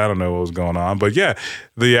like that. I don't know what was going on, but yeah,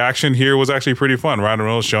 the action here was actually pretty fun. Ryan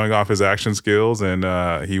Reynolds showing off his action skills, and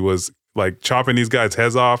he was like chopping these guys'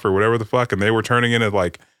 heads off or whatever the fuck, and they were turning into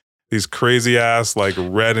like these crazy ass like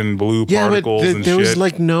red and blue particles and shit. There was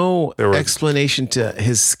like no explanation to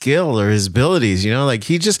his skill or his abilities, like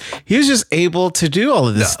he was just able to do all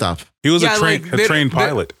of this stuff. He was a trained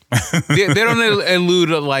pilot. They don't allude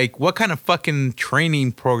to like what kind of fucking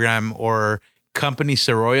training program or company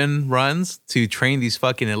Saroyan runs to train these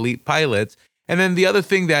fucking elite pilots. And then the other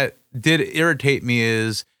thing that did irritate me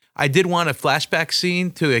is I did want a flashback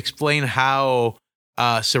scene to explain how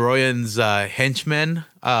Saroyan's henchman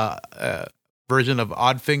version of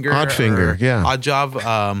Oddjob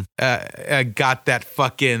got that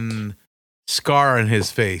fucking scar on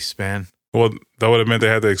his face, man. Well, that would have meant they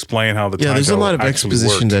had to explain how the time there's a lot of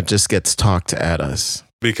exposition worked. that just gets talked at us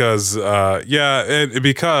because in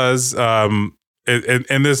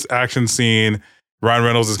this action scene, Ryan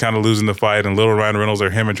Reynolds is kind of losing the fight, and little Ryan Reynolds are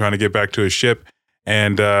him and trying to get back to his ship.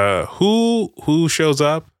 And who shows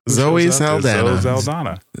up? Zoe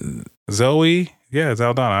Saldana. Zoe, yeah,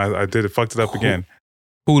 Saldana. I fucked it up again.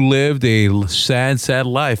 Who lived a sad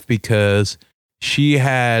life because she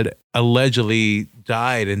had allegedly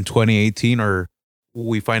died in 2018, or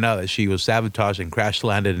we find out that she was sabotaged and crash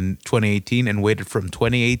landed in 2018 and waited from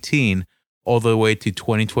 2018 all the way to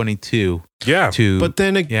 2022. Yeah. But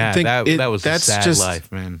then that was a sad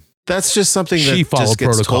life, man. That's just something that just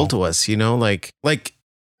gets told to us, like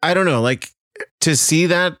I don't know, like to see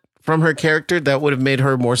that from her character, that would have made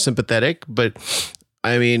her more sympathetic. But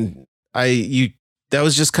I mean, that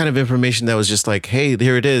was just kind of information that was just like, hey,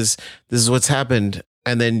 here it is. This is what's happened.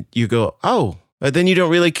 And then you go, oh, but then you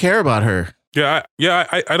don't really care about her. I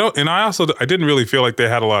don't, and I didn't really feel like they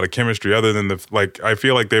had a lot of chemistry other than I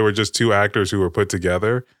feel like they were just two actors who were put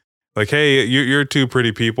together. Like, hey, you're two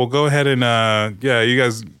pretty people. Go ahead and you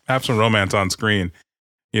guys have some romance on screen.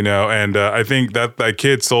 And I think that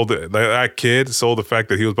kid sold the fact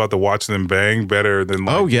that he was about to watch them bang better than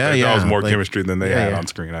that was more chemistry than they had on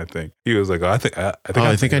screen. I think he was like, I think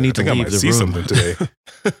I need to leave the room. Something today.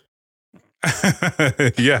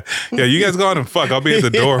 yeah, you guys go on and fuck. I'll be at the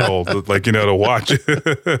door hole, to watch.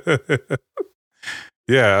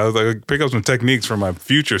 Yeah, I was like, pick up some techniques from my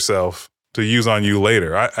future self to use on you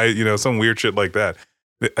later. I some weird shit like that.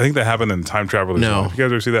 I think that happened in Time Travelers. No. You guys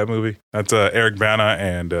ever see that movie? That's Eric Bana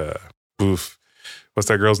and what's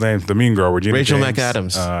that girl's name? The mean girl, Regina Rachel James.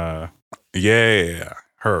 McAdams. Yeah,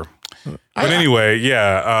 her. But anyway,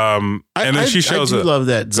 yeah. And then she shows I up. love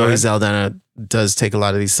that Zoe Saldana does take a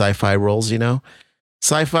lot of these sci-fi roles,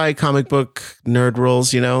 sci-fi comic book nerd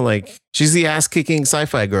roles, like she's the ass-kicking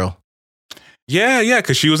sci-fi girl. Yeah,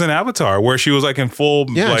 because she was in Avatar, where she was like in full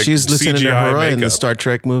she's Lieutenant Uhura in the Star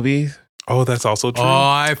Trek movie. Oh, that's also true. Oh,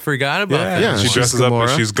 I forgot about that. Yeah, she dresses up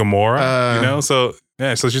as she's Gamora, so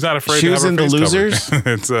she's not afraid. She was in The Losers.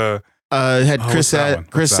 It's had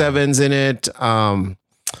Chris Evans in it.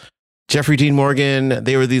 Jeffrey Dean Morgan.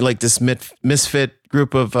 They were this misfit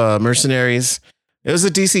group of mercenaries. It was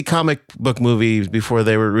a DC comic book movie before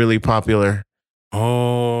they were really popular.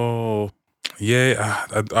 Oh, yeah.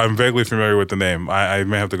 I'm vaguely familiar with the name. I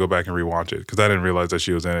may have to go back and rewatch it because I didn't realize that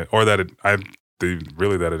she was in it or that it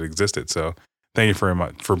existed. So thank you very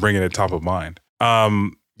much for bringing it top of mind.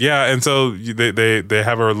 Yeah, and so they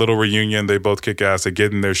have a little reunion. They both kick ass. They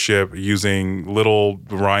get in their ship using little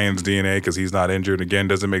Ryan's DNA because he's not injured. Again,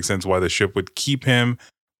 doesn't make sense why the ship would keep him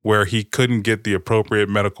where he couldn't get the appropriate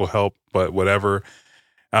medical help, but whatever.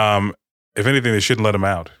 If anything, they shouldn't let him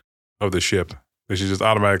out of the ship. They should just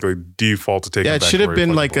automatically default to take him back. Yeah, it should have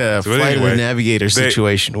been like a Flight of the Navigator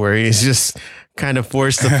situation where he's just kind of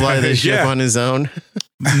forced to fly the ship on his own.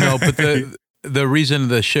 No, but the reason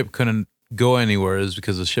the ship couldn't go anywhere is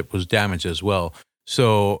because the ship was damaged as well.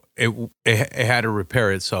 So it had to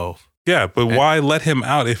repair itself. Yeah, but why let him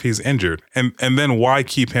out if he's injured? And then why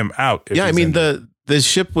keep him out if he's injured? The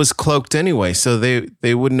ship was cloaked anyway, so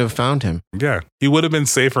they wouldn't have found him. Yeah, he would have been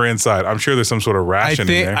safer inside. I'm sure there's some sort of ration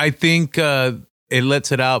in there. I think it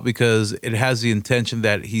lets it out because it has the intention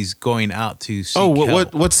that he's going out to seek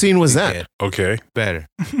help. What scene was that? Okay. Better.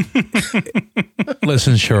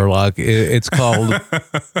 Listen, Sherlock, it's called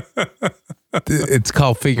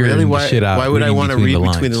figuring the shit out. Why would I want to read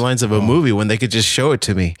between the lines of a movie when they could just show it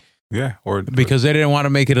to me? Yeah, because they didn't want to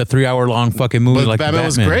make it a 3-hour-long fucking movie like Batman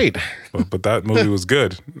was great. But that movie was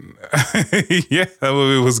good. Yeah, that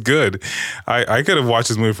movie was good. I could have watched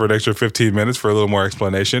this movie for an extra 15 minutes for a little more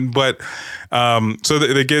explanation. But so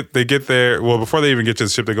they get there. Well, before they even get to the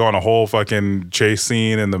ship, they go on a whole fucking chase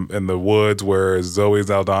scene in the woods where Zoe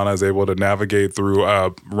Saldana is able to navigate through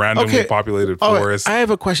a randomly populated forest. I have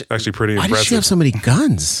a question. It's actually pretty impressive. Why does she have so many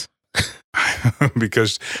guns?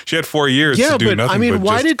 Because she had 4 years to do nothing. I mean,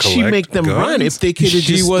 why did she make them run if they could have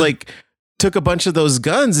just took a bunch of those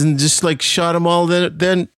guns and just shot them all?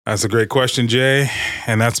 Then that's a great question, Jay,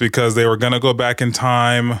 and that's because they were gonna go back in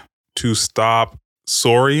time to stop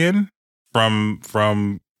Saurian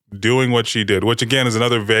from doing what she did, which again is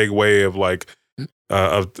another vague way of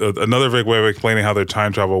another vague way of explaining how their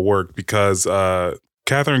time travel worked. Because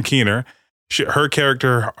Catherine Keener. Her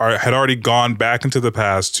character had already gone back into the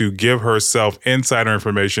past to give herself insider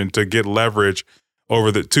information to get leverage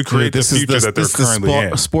to create the future that they're currently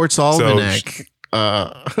in. Sports almanac.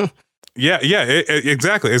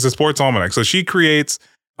 Exactly. It's a sports almanac. So she creates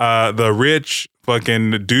the rich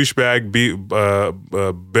fucking douchebag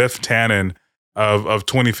Biff Tannen of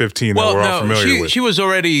 2015 that we're all familiar with. She was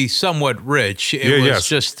already somewhat rich. It was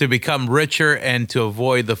just to become richer and to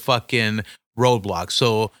avoid the fucking roadblocks.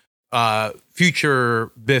 So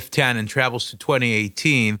future Biff Tannen travels to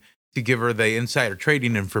 2018 to give her the insider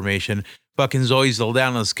trading information. Fucking Zoe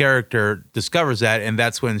Saldana's character discovers that, and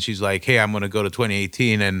that's when she's like, hey, I'm going to go to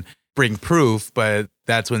 2018 and bring proof. But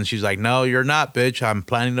that's when she's like, no, you're not, bitch. I'm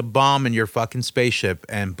planning a bomb in your fucking spaceship,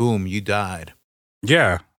 and boom, you died.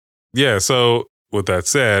 Yeah. So with that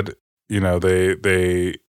said,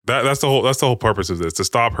 that's the whole purpose of this, to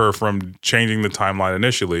stop her from changing the timeline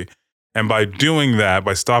initially. And by doing that,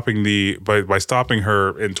 by stopping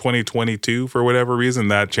her in 2022 for whatever reason,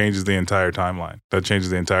 that changes the entire timeline.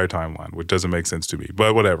 Which doesn't make sense to me,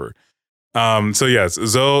 but whatever. So yes,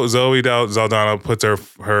 Zoe Saldana puts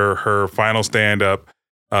her final stand up,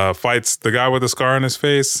 fights the guy with the scar on his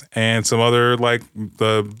face and some other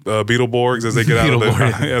the Beetleborgs as they get out of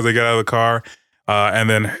the car. And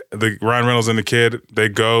then Ryan Reynolds and the kid, they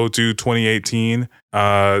go to 2018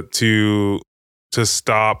 to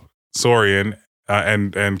stop Saurian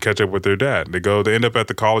and catch up with their dad. They end up at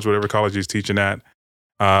the college, whatever college he's teaching at.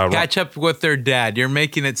 Catch up with their dad. You're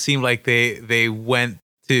making it seem like they went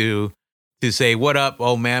to say, what up?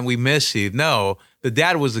 Oh, man, we miss you. No, the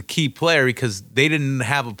dad was a key player because they didn't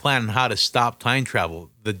have a plan on how to stop time travel.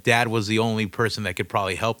 The dad was the only person that could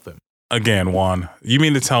probably help them. Again, Juan, you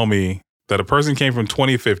mean to tell me that a person came from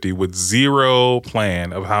 2050 with zero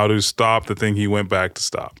plan of how to stop the thing he went back to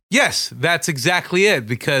stop? Yes, that's exactly it,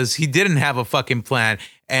 because he didn't have a fucking plan.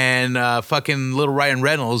 And fucking little Ryan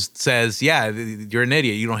Reynolds says, yeah, you're an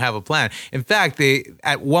idiot. You don't have a plan. In fact,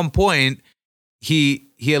 at one point, he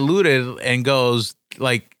alluded and goes,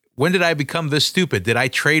 like, when did I become this stupid? Did I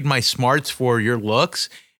trade my smarts for your looks?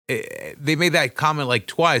 They made that comment like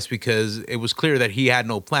twice because it was clear that he had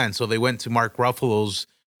no plan. So they went to Mark Ruffalo's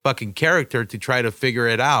fucking character to try to figure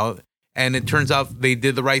it out. And it turns out they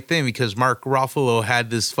did the right thing because Mark Ruffalo had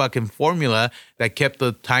this fucking formula that kept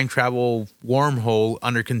the time travel wormhole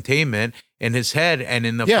under containment in his head and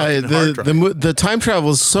in the fucking hard drive. The time travel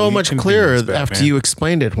is so much clearer after you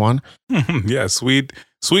explained it, Juan. Yeah, sweet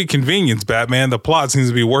convenience, Batman. The plot seems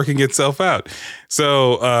to be working itself out.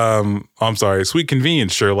 So, I'm sorry, sweet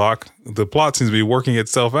convenience, Sherlock. The plot seems to be working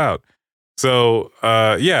itself out. So,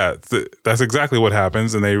 that's exactly what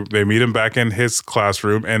happens. And they meet him back in his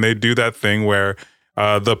classroom, and they do that thing where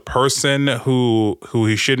the person who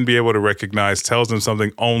he shouldn't be able to recognize tells him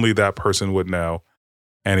something only that person would know.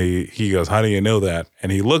 And he goes, how do you know that?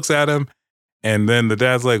 And he looks at him, and then the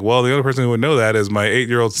dad's like, well, the only person who would know that is my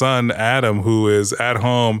 8-year-old son, Adam, who is at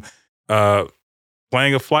home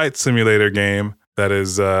playing a flight simulator game that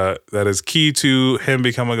is key to him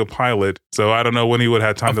becoming a pilot. So I don't know when he would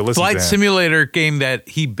have time to listen to him. Flight simulator game that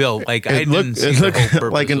he built. Like it looked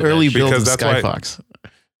like an early build of Skyfox.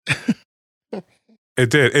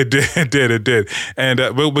 It did. And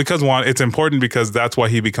because Juan, it's important because that's why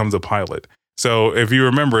he becomes a pilot. So if you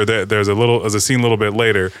remember that there's a scene a little bit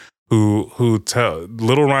later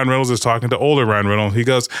little Ryan Reynolds is talking to older Ryan Reynolds. He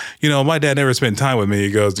goes, my dad never spent time with me.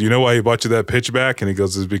 He goes, you know why he bought you that pitchback? And he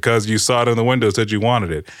goes, it's because you saw it in the window, said you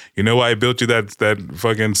wanted it. You know why I built you that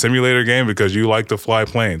fucking simulator game? Because you like to fly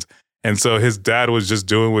planes. And so his dad was just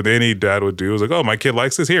doing what any dad would do. It was like, oh, my kid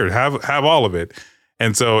likes this. Here, have all of it.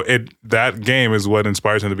 And so that game is what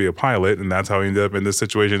inspires him to be a pilot, and that's how he ended up in this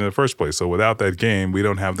situation in the first place. So without that game, we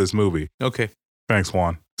don't have this movie. Okay. Thanks,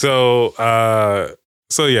 Juan. So they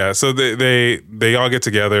all get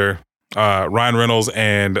together. Ryan Reynolds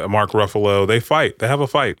and Mark Ruffalo, they fight. They have a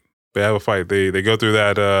fight. They go through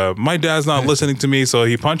that. My dad's not listening to me, so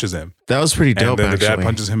he punches him. That was pretty dope. And then actually. The dad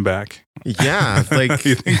punches him back. Yeah, like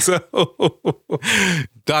you think so?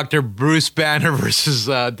 Dr. Bruce Banner versus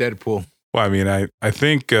Deadpool. Well, I mean, I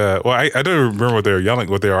think, I don't remember what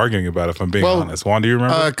they were arguing about, if I'm being honest. Juan, do you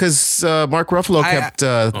remember? Because Mark Ruffalo kept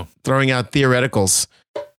throwing out theoreticals.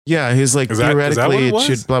 Yeah, he's like, theoretically it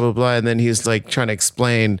should blah, blah, blah. And then he's like trying to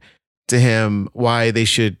explain to him why they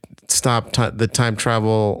should stop the time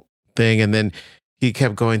travel thing. And then he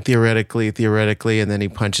kept going theoretically, and then he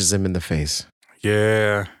punches him in the face.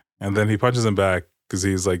 Yeah. And then he punches him back because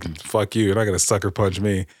he's like, fuck you, you're not going to sucker punch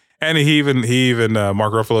me. And he even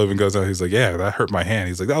Mark Ruffalo even goes out. He's like, yeah, that hurt my hand.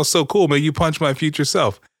 He's like, that was so cool, man. You punched my future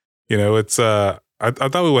self. It's I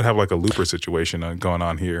thought we would have like a Looper situation going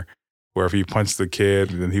on here, where if he punched the kid,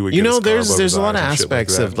 then he would. There's a lot of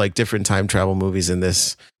aspects of like different time travel movies in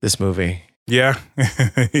this movie. Yeah,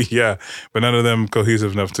 yeah, but none of them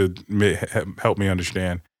cohesive enough to help me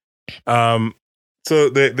understand. So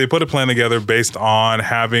they put a plan together based on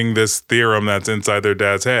having this theorem that's inside their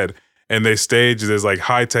dad's head. And they stage this like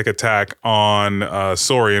high-tech attack on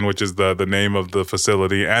Saurian, which is the name of the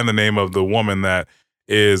facility and the name of the woman that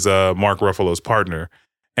is Mark Ruffalo's partner.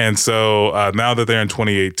 And so now that they're in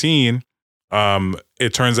 2018,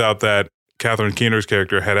 it turns out that Catherine Keener's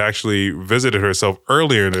character had actually visited herself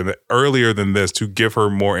earlier than this to give her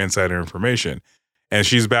more insider information. And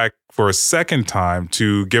she's back for a second time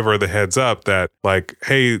to give her the heads up that, like,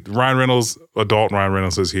 hey, adult Ryan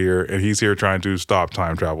Reynolds is here, and he's here trying to stop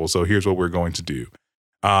time travel. So here's what we're going to do.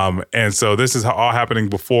 And so this is all happening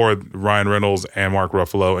before Ryan Reynolds and Mark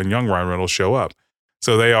Ruffalo and young Ryan Reynolds show up.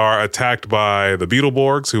 So they are attacked by the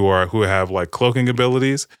Beetleborgs, who have like cloaking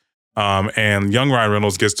abilities. And young Ryan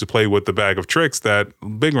Reynolds gets to play with the bag of tricks that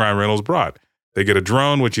big Ryan Reynolds brought. They get a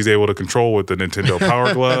drone, which he's able to control with the Nintendo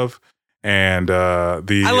Power Glove. And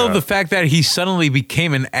I love the fact that he suddenly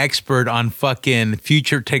became an expert on fucking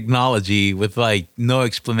future technology with like no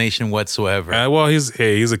explanation whatsoever. Well, he's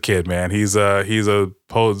a kid, man. He's Gen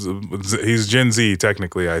Z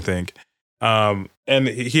technically, I think. And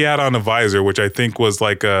he had on a visor, which I think was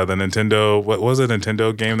like the Nintendo. What was a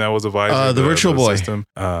Nintendo game that was a visor? The Virtual Boy. System.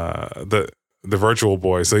 The Virtual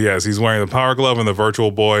Boy. So yes, he's wearing the Power Glove and the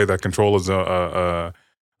Virtual Boy that controls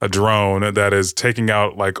drone that is taking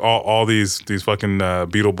out like all these fucking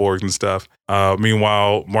Beetleborgs and stuff.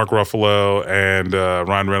 Meanwhile, Mark Ruffalo and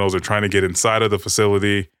Ryan Reynolds are trying to get inside of the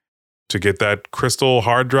facility to get that crystal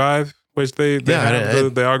hard drive, which they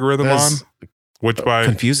have the algorithm on. Which by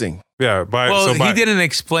confusing. Yeah. He didn't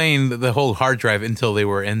explain the whole hard drive until they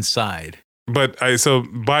were inside. But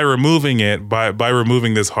by removing it, by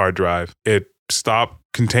removing this hard drive, it stopped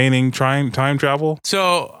containing time travel.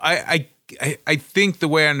 So I think the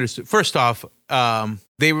way I understood, first off,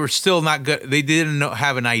 they were still not good. They didn't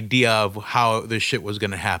have an idea of how this shit was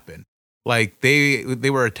going to happen. Like they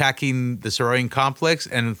were attacking the Saurian complex,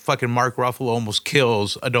 and fucking Mark Ruffalo almost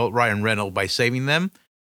kills adult Ryan Reynolds by saving them.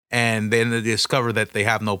 And then they discover that they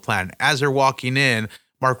have no plan. As they're walking in,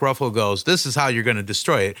 Mark Ruffalo goes, "This is how you're going to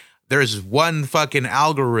destroy it. There's one fucking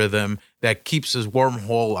algorithm that keeps this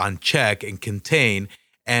wormhole on check and contained,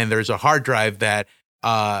 and there's a hard drive that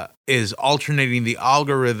is alternating the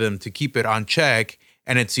algorithm to keep it on check,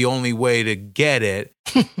 and it's the only way to get it."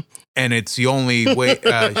 And it's the only way,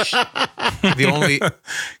 it's the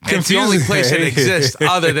only place it exists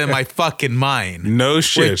other than my fucking mind. No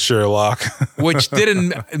shit, Sherlock. Which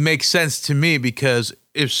didn't make sense to me, because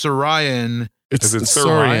if Saurian, is it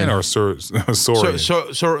Saurian or Saurian?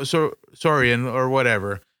 Saurian or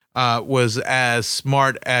whatever, was as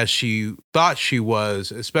smart as she thought she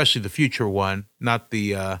was, especially the future one, not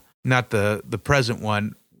the present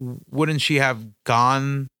one, wouldn't she have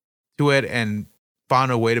gone to it and found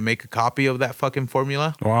a way to make a copy of that fucking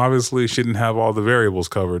formula? Well, obviously she didn't have all the variables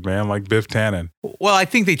covered, man, like Biff Tannen. Well, I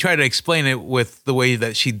think they try to explain it with the way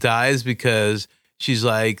that she dies, because she's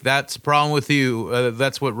like, "That's the problem with you."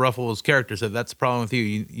 That's what Ruffalo's character said. "That's the problem with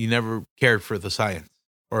you. You never cared for the science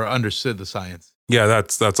or understood the science." Yeah,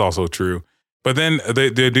 that's also true. But then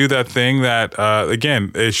they do that thing that,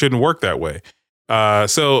 again, it shouldn't work that way.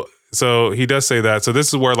 So he does say that. So this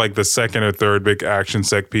is where like the second or third big action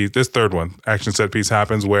set piece, this third one, action set piece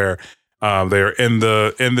happens, where they are in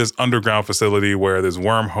this underground facility where this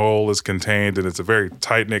wormhole is contained, and it's a very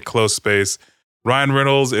tight-knit, close space. Ryan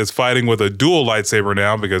Reynolds is fighting with a dual lightsaber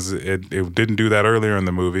now, because it didn't do that earlier in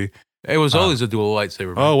the movie. It was always a dual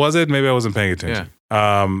lightsaber. Oh, was it? Maybe I wasn't paying attention.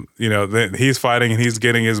 Yeah. He's fighting and he's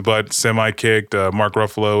getting his butt semi-kicked. Mark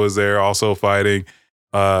Ruffalo is there also fighting.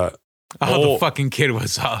 The fucking kid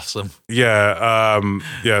was awesome. Yeah.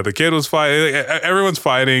 The kid was fighting. Everyone's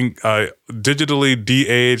fighting. Digitally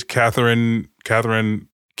de-aged Catherine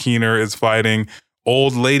Keener is fighting.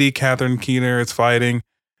 Old lady Catherine Keener is fighting.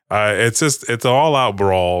 It's an all-out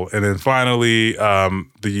brawl. And then finally,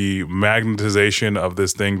 the magnetization of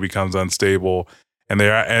this thing becomes unstable, and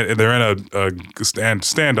they're in a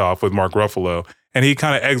standoff with Mark Ruffalo, and he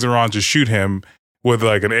kind of eggs her on to shoot him with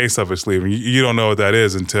like an ace up his sleeve. And you don't know what that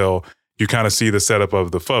is until you kind of see the setup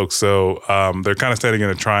of the folks. So they're kind of standing in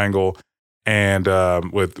a triangle, and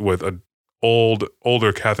with an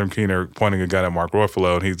older Catherine Keener pointing a gun at Mark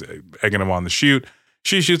Ruffalo, and he's egging him on to shoot.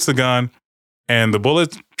 She shoots the gun, and the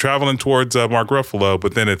bullet's traveling towards Mark Ruffalo,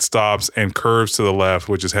 but then it stops and curves to the left,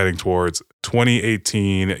 which is heading towards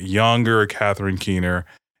 2018 younger Catherine Keener,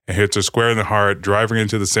 and hits her square in the heart, driving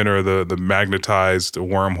into the center of the magnetized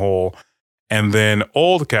wormhole. And then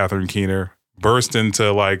old Catherine Keener burst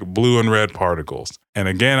into like blue and red particles. And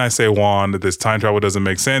again, I say, Juan, that this time travel doesn't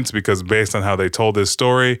make sense, because based on how they told this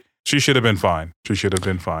story, she should have been fine. She should have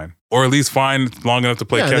been fine. Or at least fine long enough to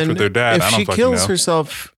play catch with their dad. If she kills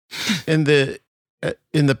herself in the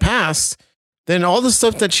past, then all the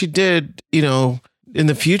stuff that she did, in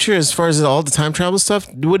the future, as far as all the time travel stuff,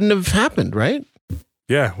 wouldn't have happened, right?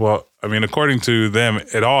 Yeah, well, I mean, according to them,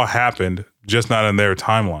 it all happened, just not in their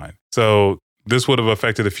timeline. So this would have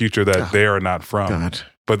affected a future that they are not from. God.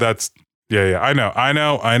 But that's, yeah, I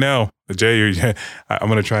know. Jay, I'm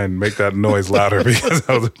going to try and make that noise louder because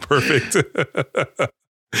that was perfect.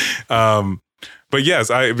 But yes,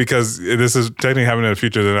 because this is technically happening in a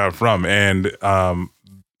future they're not from. And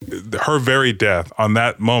her very death on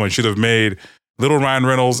that moment should have made little Ryan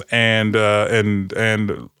Reynolds and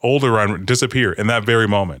older Ryan disappear in that very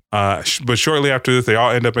moment. But shortly after this, they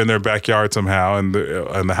all end up in their backyard somehow, and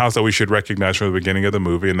the house that we should recognize from the beginning of the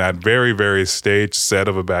movie, in that very, very staged set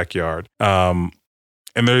of a backyard.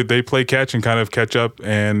 And they play catch and kind of catch up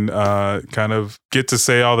and kind of get to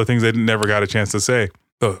say all the things they never got a chance to say.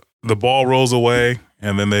 The ball rolls away,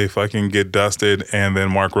 and then they fucking get dusted, and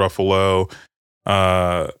then Mark Ruffalo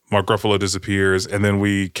disappears, and then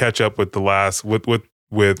we catch up with the last with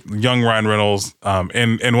young Ryan Reynolds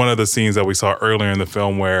in one of the scenes that we saw earlier in the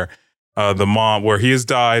film, where the mom, where he has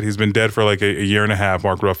died, he's been dead for like a year and a half,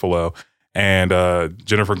 Mark Ruffalo, and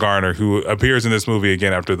Jennifer Garner, who appears in this movie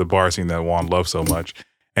again after the bar scene that Juan loves so much,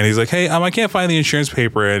 And he's like, hey, I can't find the insurance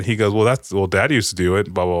paper. And he goes, well, Dad used to do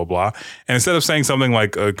it, blah, blah, blah. And instead of saying something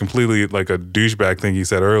like a completely like a douchebag thing he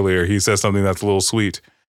said earlier, he says something that's a little sweet.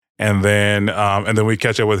 And then we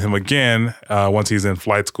catch up with him again once he's in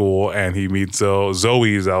flight school, and he meets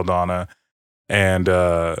Zoe Saldana, and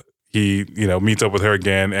he meets up with her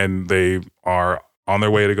again, and they are on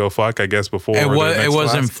their way to go fuck, I guess, before it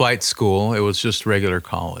wasn't flight school. It was just regular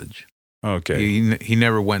college. Okay. He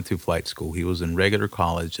never went to flight school. He was in regular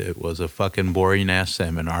college. It was a fucking boring ass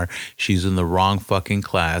seminar. She's in the wrong fucking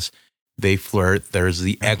class. They flirt. There's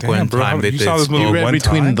the equine time. You saw this movie you read one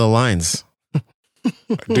between time? the lines.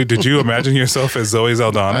 Dude, did you imagine yourself as Zoe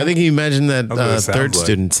Saldana? I think he imagined that third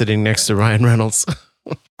student sitting next to Ryan Reynolds.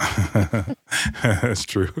 That's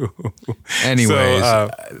true.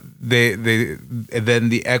 Anyways, they then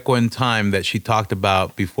the equine time that she talked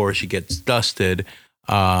about before she gets dusted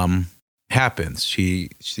happens. They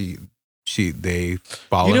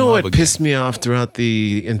fall. You know in love what again. pissed me off throughout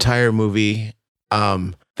the entire movie?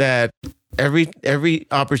 That every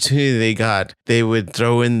opportunity they got, they would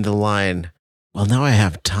throw in the line, well, now I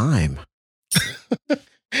have time.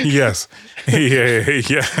 Yes. Yeah.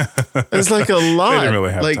 It's like a lot. They didn't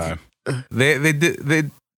really have time.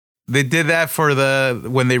 They did that for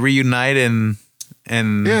when they reunite and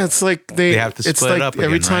yeah, it's like they have to split it's like it up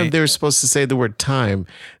every again, time right? they were supposed to say the word time,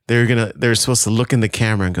 they're supposed to look in the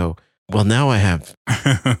camera and go, well, now I have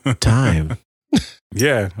time.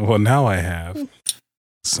 Yeah. Well, now I have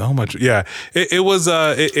so much. Yeah. It was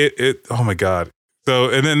oh my God.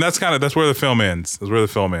 So, and then that's where the film ends. That's where the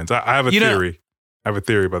film ends. I have a theory. I have a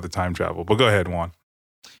theory about the time travel, but go ahead, Juan.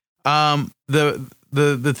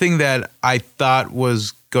 The thing that I thought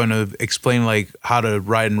was going to explain like how did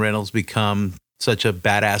Ryan Reynolds become such a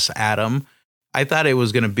badass Adam, I thought it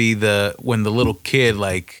was going to be when the little kid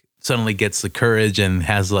like suddenly gets the courage and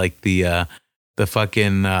has like the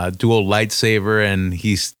fucking dual lightsaber, and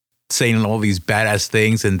he's saying all these badass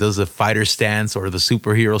things and does the fighter stance or the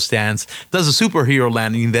superhero stance, does a superhero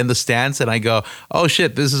landing, then the stance, and I go, oh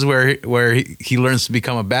shit, this is where he learns to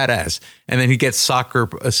become a badass, and then he gets sucker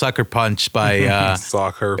punched by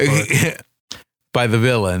by the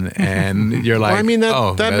villain, and you're like, well, I mean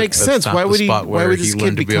that makes sense. Why would this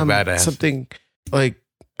kid become something like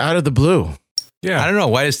out of the blue? Yeah, I don't know.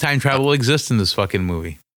 Why does time travel exist in this fucking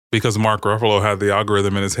movie? Because Mark Ruffalo had the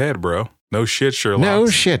algorithm in his head, bro. No shit, Sherlock. No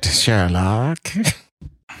shit, Sherlock.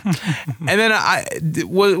 And then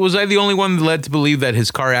was I the only one that led to believe that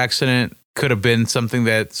his car accident could have been something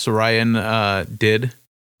that Sir Ryan did?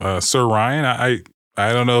 Sir Ryan?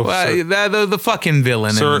 I don't know. Well, the fucking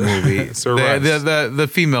villain in the movie. the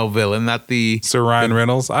female villain, not the... Sir Ryan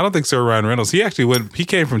Reynolds? I don't think Sir Ryan Reynolds. He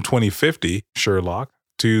came from 2050, Sherlock,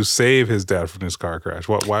 to save his dad from his car crash.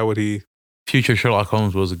 Why would he... Future Sherlock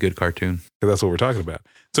Holmes was a good cartoon. Because that's what we're talking about.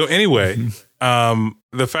 So anyway,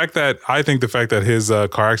 the fact that his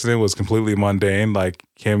car accident was completely mundane, like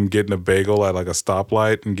him getting a bagel at like a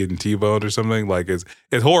stoplight and getting T-boned or something, like it's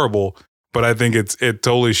horrible. But I think it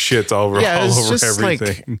totally shits all over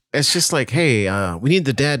everything. It's just like, hey, we need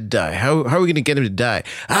the dad to die. How are we going to get him to die?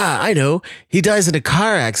 I know. He dies in a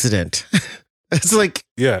car accident. It's like,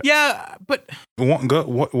 yeah, but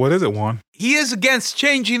what is it, Juan? He is against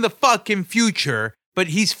changing the fucking future, but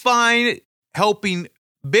he's fine helping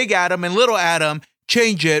Big Adam and Little Adam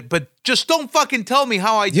change it. But just don't fucking tell me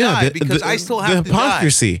how I died, because I still have to die.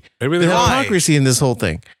 Hypocrisy. Maybe the hypocrisy in this whole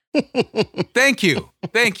thing. Thank you.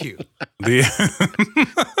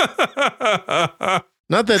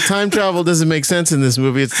 Not that time travel doesn't make sense in this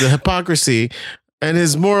movie. It's the hypocrisy and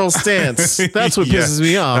his moral stance. That's what pisses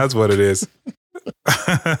me off. That's what it is. It's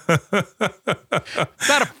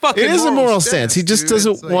not a fucking. It is a moral stance. He just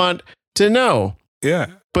doesn't want to know. Yeah,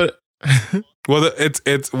 but well, it's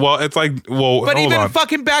like But even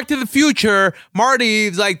fucking Back to the Future,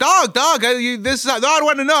 Marty's like, dog, I don't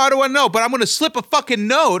want to know, but I'm gonna slip a fucking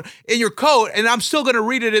note in your coat, and I'm still gonna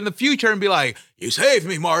read it in the future and be like, you saved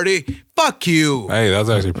me, Marty. Fuck you. Hey, that's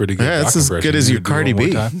actually pretty good. Yeah, that's as good as your Cardi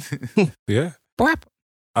B. Yeah.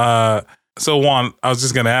 So Juan, I was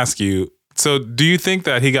just gonna ask you. So, do you think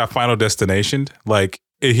that he got Final Destination? Like,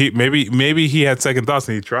 maybe he had second thoughts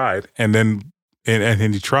and he tried, and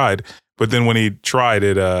he tried, but then when he tried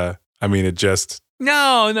it, it just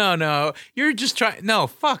no. You're just trying. No,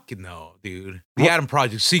 fucking no, dude. The Adam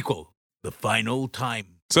Project sequel, The Final Time.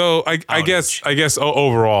 So, I guess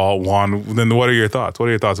overall, Juan. Then, what are your thoughts? What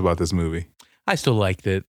are your thoughts about this movie? I still liked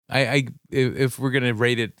it. If we're gonna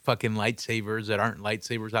rate it fucking lightsabers that aren't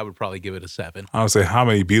lightsabers, I would probably give it a 7. I would say how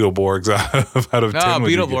many Beetleborgs out of 10? Oh,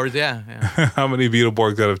 Beetleborgs, yeah. How many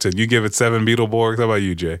Beetleborgs out of 10? You give it 7 Beetleborgs. How about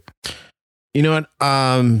you, Jay? You know what?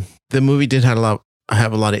 The movie did have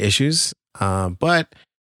have a lot of issues, but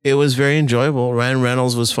it was very enjoyable. Ryan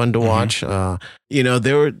Reynolds was fun to watch. There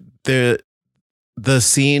were the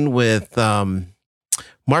scene with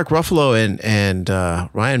Mark Ruffalo and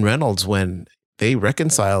Ryan Reynolds when they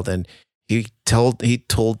reconciled, and he told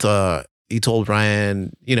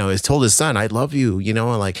Ryan, he told his son, "I love you,"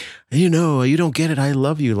 like, you don't get it. I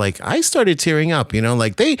love you. Like, I started tearing up,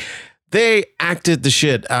 like they acted the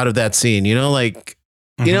shit out of that scene, like,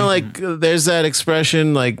 like there's that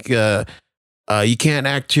expression, like, you can't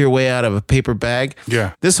act your way out of a paper bag.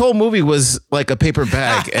 Yeah. This whole movie was like a paper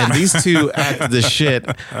bag, and these two acted the shit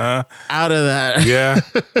out of that. Yeah.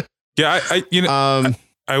 Yeah.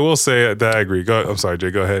 I will say that I agree. I'm sorry,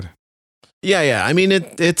 Jay, go ahead. Yeah. I mean,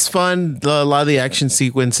 it's fun. A lot of the action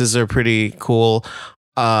sequences are pretty cool.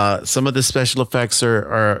 Some of the special effects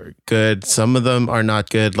are good. Some of them are not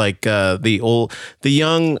good. Like the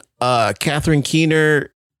young Catherine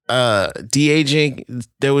Keener de-aging.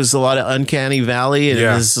 There was a lot of uncanny valley, and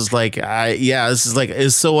this is like,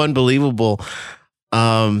 it's so unbelievable.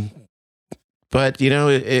 But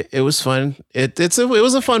it was fun. It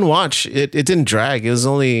was a fun watch. It didn't drag. It was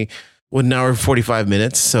only 1 hour and 45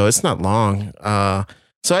 minutes, so it's not long.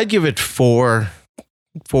 So I'd give it 4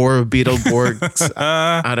 Beetleborgs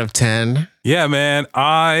out of 10. Yeah, man.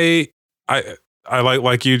 I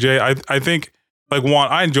like you, Jay. I think, like, one,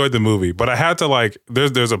 I enjoyed the movie, but I had to, like,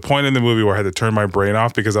 there's a point in the movie where I had to turn my brain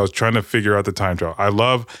off because I was trying to figure out the time travel. I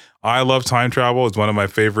love time travel. It's one of my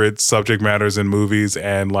favorite subject matters in movies.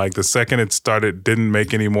 And, like, the second it started, didn't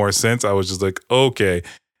make any more sense. I was just like, okay,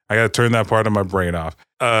 I got to turn that part of my brain off.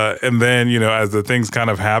 And then, as the things kind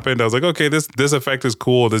of happened, I was like, okay, this effect is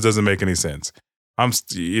cool. This doesn't make any sense.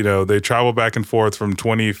 They travel back and forth from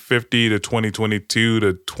 2050 to 2022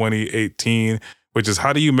 to 2018, which is,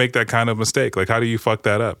 how do you make that kind of mistake? Like, how do you fuck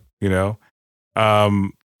that up?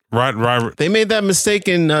 Right. They made that mistake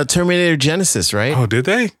in Terminator Genesis, right? Oh, did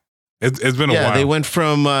they? It's been a while. Yeah, they went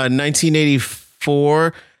from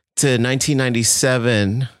 1984 to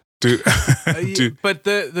 1997. Dude. But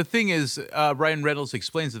the thing is, Ryan Reynolds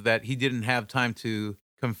explains that he didn't have time to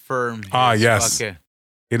confirm. Yes.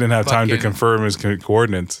 He didn't have time to confirm his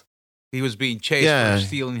coordinates. He was being chased for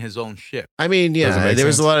stealing his own ship. I mean, there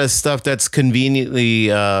was a lot of stuff that's conveniently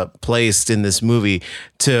placed in this movie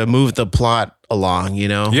to move the plot along,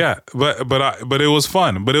 Yeah, but it was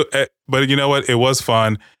fun. But you know what? It was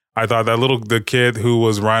fun. I thought the kid who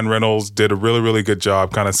was Ryan Reynolds did a really, really good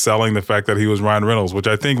job kind of selling the fact that he was Ryan Reynolds, which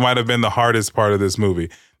I think might have been the hardest part of this movie.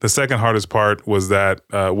 The second hardest part was that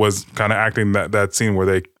was kind of acting that scene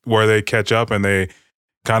where they catch up and they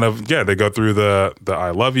kind of, they go through the I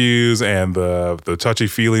love yous and the touchy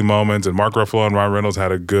feely moments, and Mark Ruffalo and Ryan Reynolds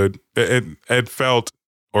had a good, it felt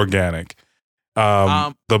organic.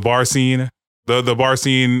 The bar scene, the bar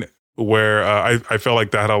scene where I felt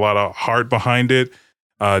like that had a lot of heart behind it.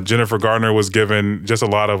 Jennifer Garner was given just a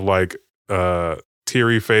lot of, like,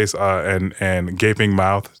 teary face and gaping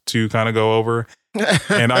mouth to kind of go over.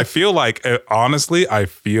 And I feel like, honestly, I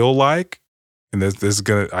feel like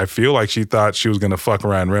she thought she was gonna fuck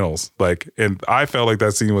Ryan Reynolds. Like, and I felt like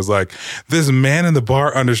that scene was like, this man in the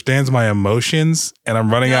bar understands my emotions, and I'm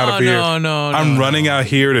running out of here. I'm running out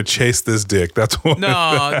here to chase this dick. That's what. No.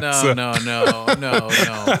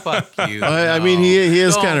 Fuck you. I mean, he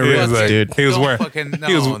is kind of ripped, like, dude. He was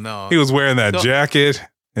wearing that jacket.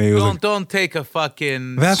 And he was don't take a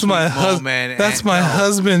fucking. That's my husband. That's my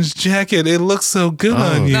husband's jacket. It looks so good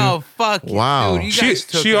on you. No, fuck you. Wow. Dude, you guys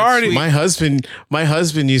took she already. My husband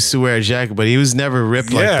used to wear a jacket, but he was never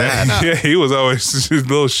ripped like that. Yeah, he was always just a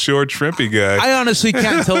little short, shrimpy guy. I honestly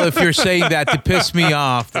can't tell if you're saying that to piss me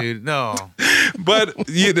off, dude. No. But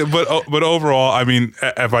overall, I mean,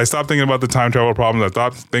 if I stop thinking about the time travel problems, I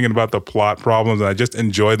stop thinking about the plot problems, and I just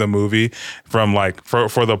enjoy the movie from, like,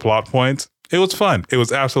 for the plot points. It was fun. It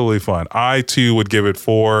was absolutely fun. I too would give it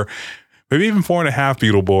 4, maybe even 4.5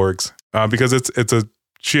 Beetleborgs, because it's a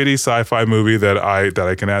shitty sci-fi movie that I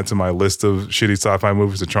can add to my list of shitty sci-fi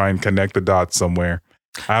movies to try and connect the dots somewhere.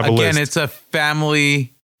 I have a list. Again, it's a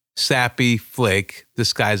family sappy flick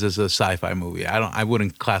disguised as a sci-fi movie. I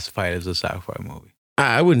wouldn't classify it as a sci-fi movie.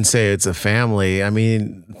 I wouldn't say it's a family,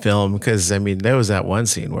 film, because there was that one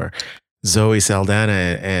scene where Zoe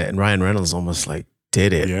Saldana and Ryan Reynolds almost, like,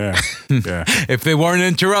 did it. Yeah. If they weren't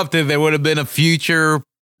interrupted, there would have been a future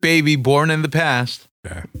baby born in the past.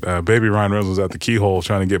 Yeah. Baby Ryan Reynolds was at the keyhole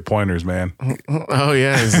trying to get pointers, man. Oh,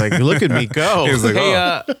 yeah. He's like, look at me go. He's like,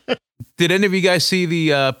 hey, did any of you guys see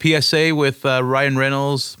the PSA with Ryan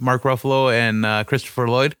Reynolds, Mark Ruffalo, and Christopher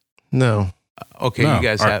Lloyd? No. Okay, no. You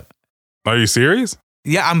guys have. Are you serious?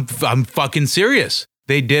 Yeah, I'm fucking serious.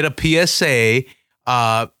 They did a PSA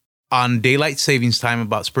on daylight savings time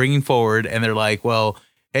about springing forward, and they're like, well,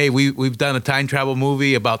 hey, we've done a time travel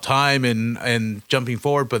movie about time and jumping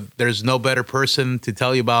forward, but there's no better person to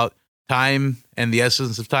tell you about time and the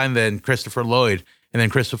essence of time than Christopher Lloyd. And then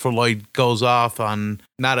Christopher Lloyd goes off on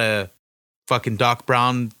not a fucking Doc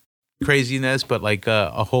Brown craziness, but like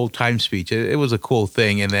a whole time speech. It was a cool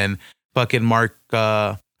thing. And then fucking Mark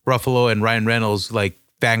Ruffalo and Ryan Reynolds like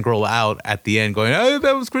fangirl out at the end going, oh,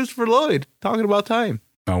 that was Christopher Lloyd talking about time.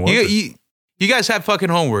 You guys have fucking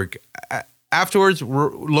homework. Afterwards,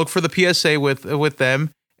 look for the PSA with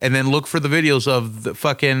them, and then look for the videos of the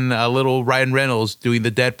fucking little Ryan Reynolds doing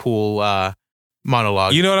the Deadpool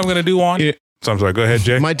monologue. You know what I'm gonna do, Juan? Yeah. So I'm sorry. Go ahead,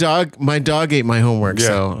 Jay. My dog ate my homework.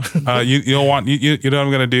 Yeah. So you don't want you know what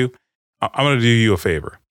I'm gonna do? I'm gonna do you a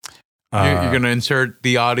favor. You're gonna insert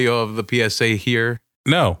the audio of the PSA here.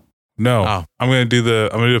 No. Oh. I'm gonna do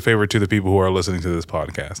a favor to the people who are listening to this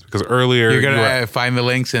podcast, because earlier you're gonna find the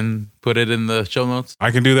links and put it in the show notes.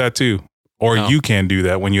 I can do that too. Or you can do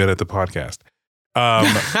that when you edit the podcast.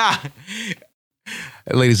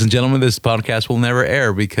 Ladies and gentlemen, this podcast will never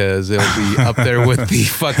air because it'll be up there with the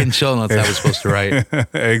fucking show notes I was supposed to write.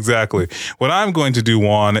 Exactly. What I'm going to do,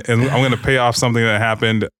 Juan, and I'm going to pay off something that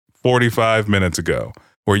happened 45 minutes ago,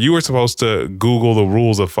 where you were supposed to Google the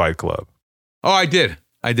rules of Fight Club. Oh, I did.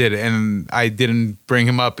 And I didn't bring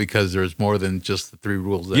him up because there's more than just the 3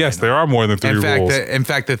 rules. Yes, there are more than 3 rules. In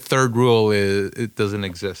fact, the third rule is it doesn't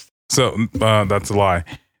exist. So that's a lie.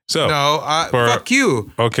 So no, fuck you.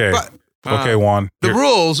 Okay. Okay, Juan. The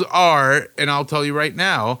rules are, and I'll tell you right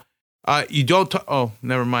now, you don't oh,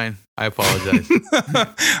 never mind. I apologize.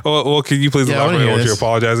 well, can you please elaborate what you're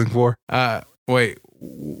apologizing for? Wait,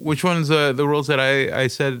 which one's the rules that I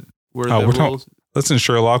said were the rules? Listen,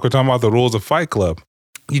 Sherlock, we're talking about the rules of Fight Club.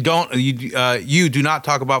 You do not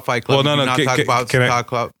talk about Fight Club. Well, no. Talk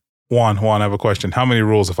about Juan, I have a question. How many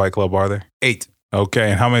rules of Fight Club are there? 8.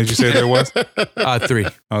 Okay, and how many did you say there was? 3.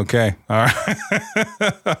 Okay, all right.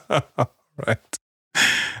 All right.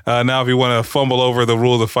 Now, if you want to fumble over the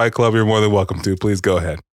rules of Fight Club, you're more than welcome to. Please go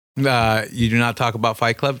ahead. You do not talk about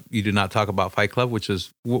Fight Club. You do not talk about Fight Club, which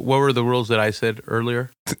is, what were the rules that I said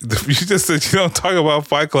earlier? You just said you don't talk about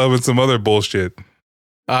Fight Club and some other bullshit.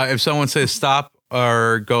 If someone says stop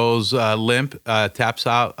or goes limp, taps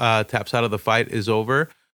out of the fight, is over.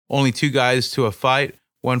 Only 2 guys to a fight.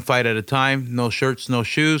 1 fight at a time, no shirts, no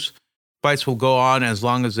shoes. Fights will go on as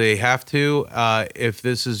long as they have to. If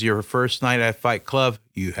this is your first night at Fight Club,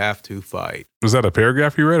 you have to fight. Was that a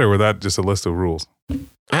paragraph you read, or was that just a list of rules?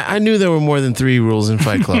 I knew there were more than 3 rules in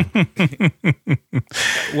Fight Club.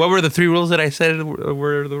 What were the 3 rules that I said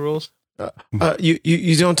were the rules?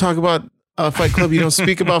 You don't talk about Fight Club. You don't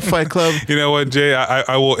speak about Fight Club. You know what, Jay?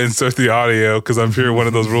 I will insert the audio because I'm sure one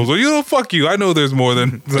of those rules. Well, you know, fuck you. I know there's more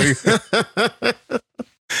than.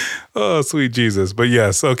 Oh, sweet Jesus. But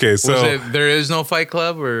yes, okay. So there is no Fight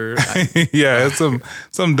Club, or yeah, it's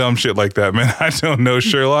some dumb shit like that, man. I don't know,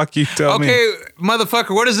 Sherlock. You tell me. Okay,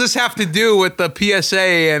 motherfucker, what does this have to do with the PSA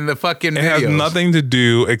and the fucking videos? It has nothing to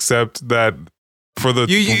do except that for the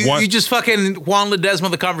you just fucking Juan Ledesma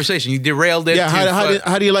the conversation. You derailed it. Yeah,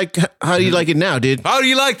 how do you like it now, dude? How do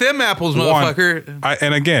you like them apples, motherfucker?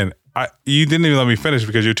 And again, you didn't even let me finish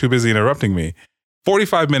because you're too busy interrupting me.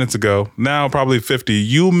 45 minutes ago, now probably 50,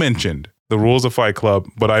 you mentioned the rules of Fight Club,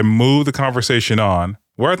 but I moved the conversation on.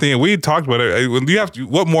 We're at the end. We talked about it.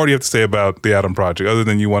 What more do you have to say about the Adam Project other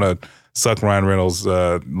than you want to suck Ryan Reynolds,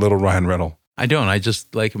 little Ryan Reynolds? I don't. I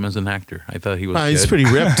just like him as an actor. I thought he was He's pretty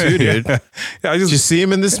ripped too, dude. Yeah, did you see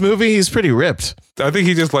him in this movie? He's pretty ripped. I think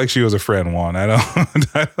he just likes you as a friend, Juan. I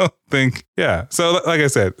don't think. Yeah. So like I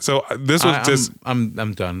said, so this was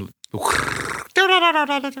I'm done.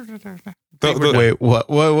 Wait, what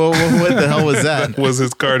the hell was that? Was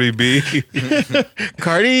his Cardi B?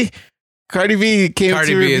 Cardi B came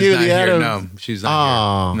to review the Adam. No, she's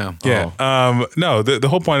not here. No. Yeah. No, the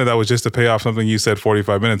whole point of that was just to pay off something you said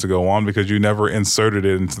 45 minutes ago, Juan, because you never inserted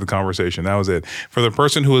it into the conversation. That was it. For the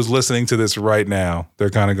person who is listening to this right now, they're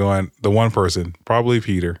kind of going, the one person, probably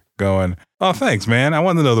Peter, going, oh, thanks, man. I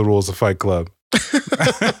want to know the rules of Fight Club.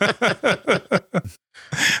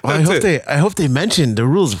 I hope they mentioned the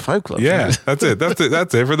rules of Fight Club. Yeah, that's it. That's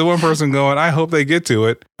it. For the one person going, I hope they get to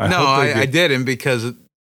it. I didn't, because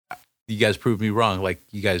you guys proved me wrong, like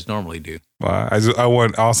you guys normally do. Well, I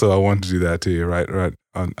want to do that to you, right?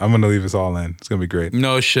 I'm going to leave us all in. It's going to be great.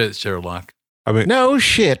 No shit, Sherlock. No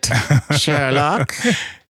shit, Sherlock.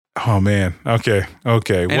 Oh man. Okay.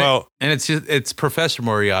 And it's Professor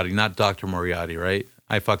Moriarty, not Dr. Moriarty, right?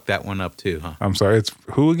 I fucked that one up too, huh? I'm sorry. It's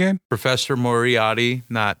who again? Professor Moriarty,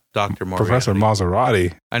 not Dr. Moriarty. Professor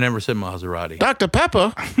Maserati. I never said Maserati. Dr.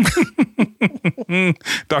 Pepper.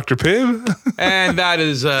 Dr. Pibb. And that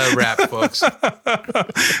is a wrap, folks.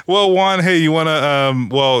 Well, Juan, hey, you want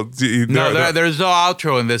to, there's no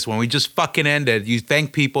outro in this one. We just fucking ended. You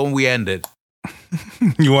thank people and we ended.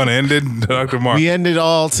 You want to end it, Dr. We end it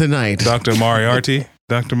all tonight. Dr. Moriarty?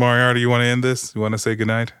 Dr. Moriarty, you want to end this? You want to say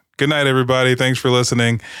goodnight? Good night, everybody. Thanks for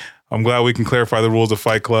listening. I'm glad we can clarify the rules of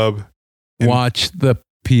Fight Club. Watch the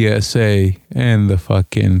PSA and the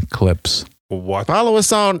fucking clips. Follow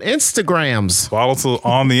us on Instagrams. Follow us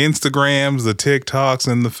on the Instagrams, the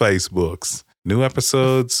TikToks, and the Facebooks. New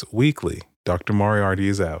episodes weekly. Dr. Moriarty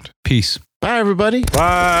is out. Peace. Bye, everybody.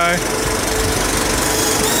 Bye.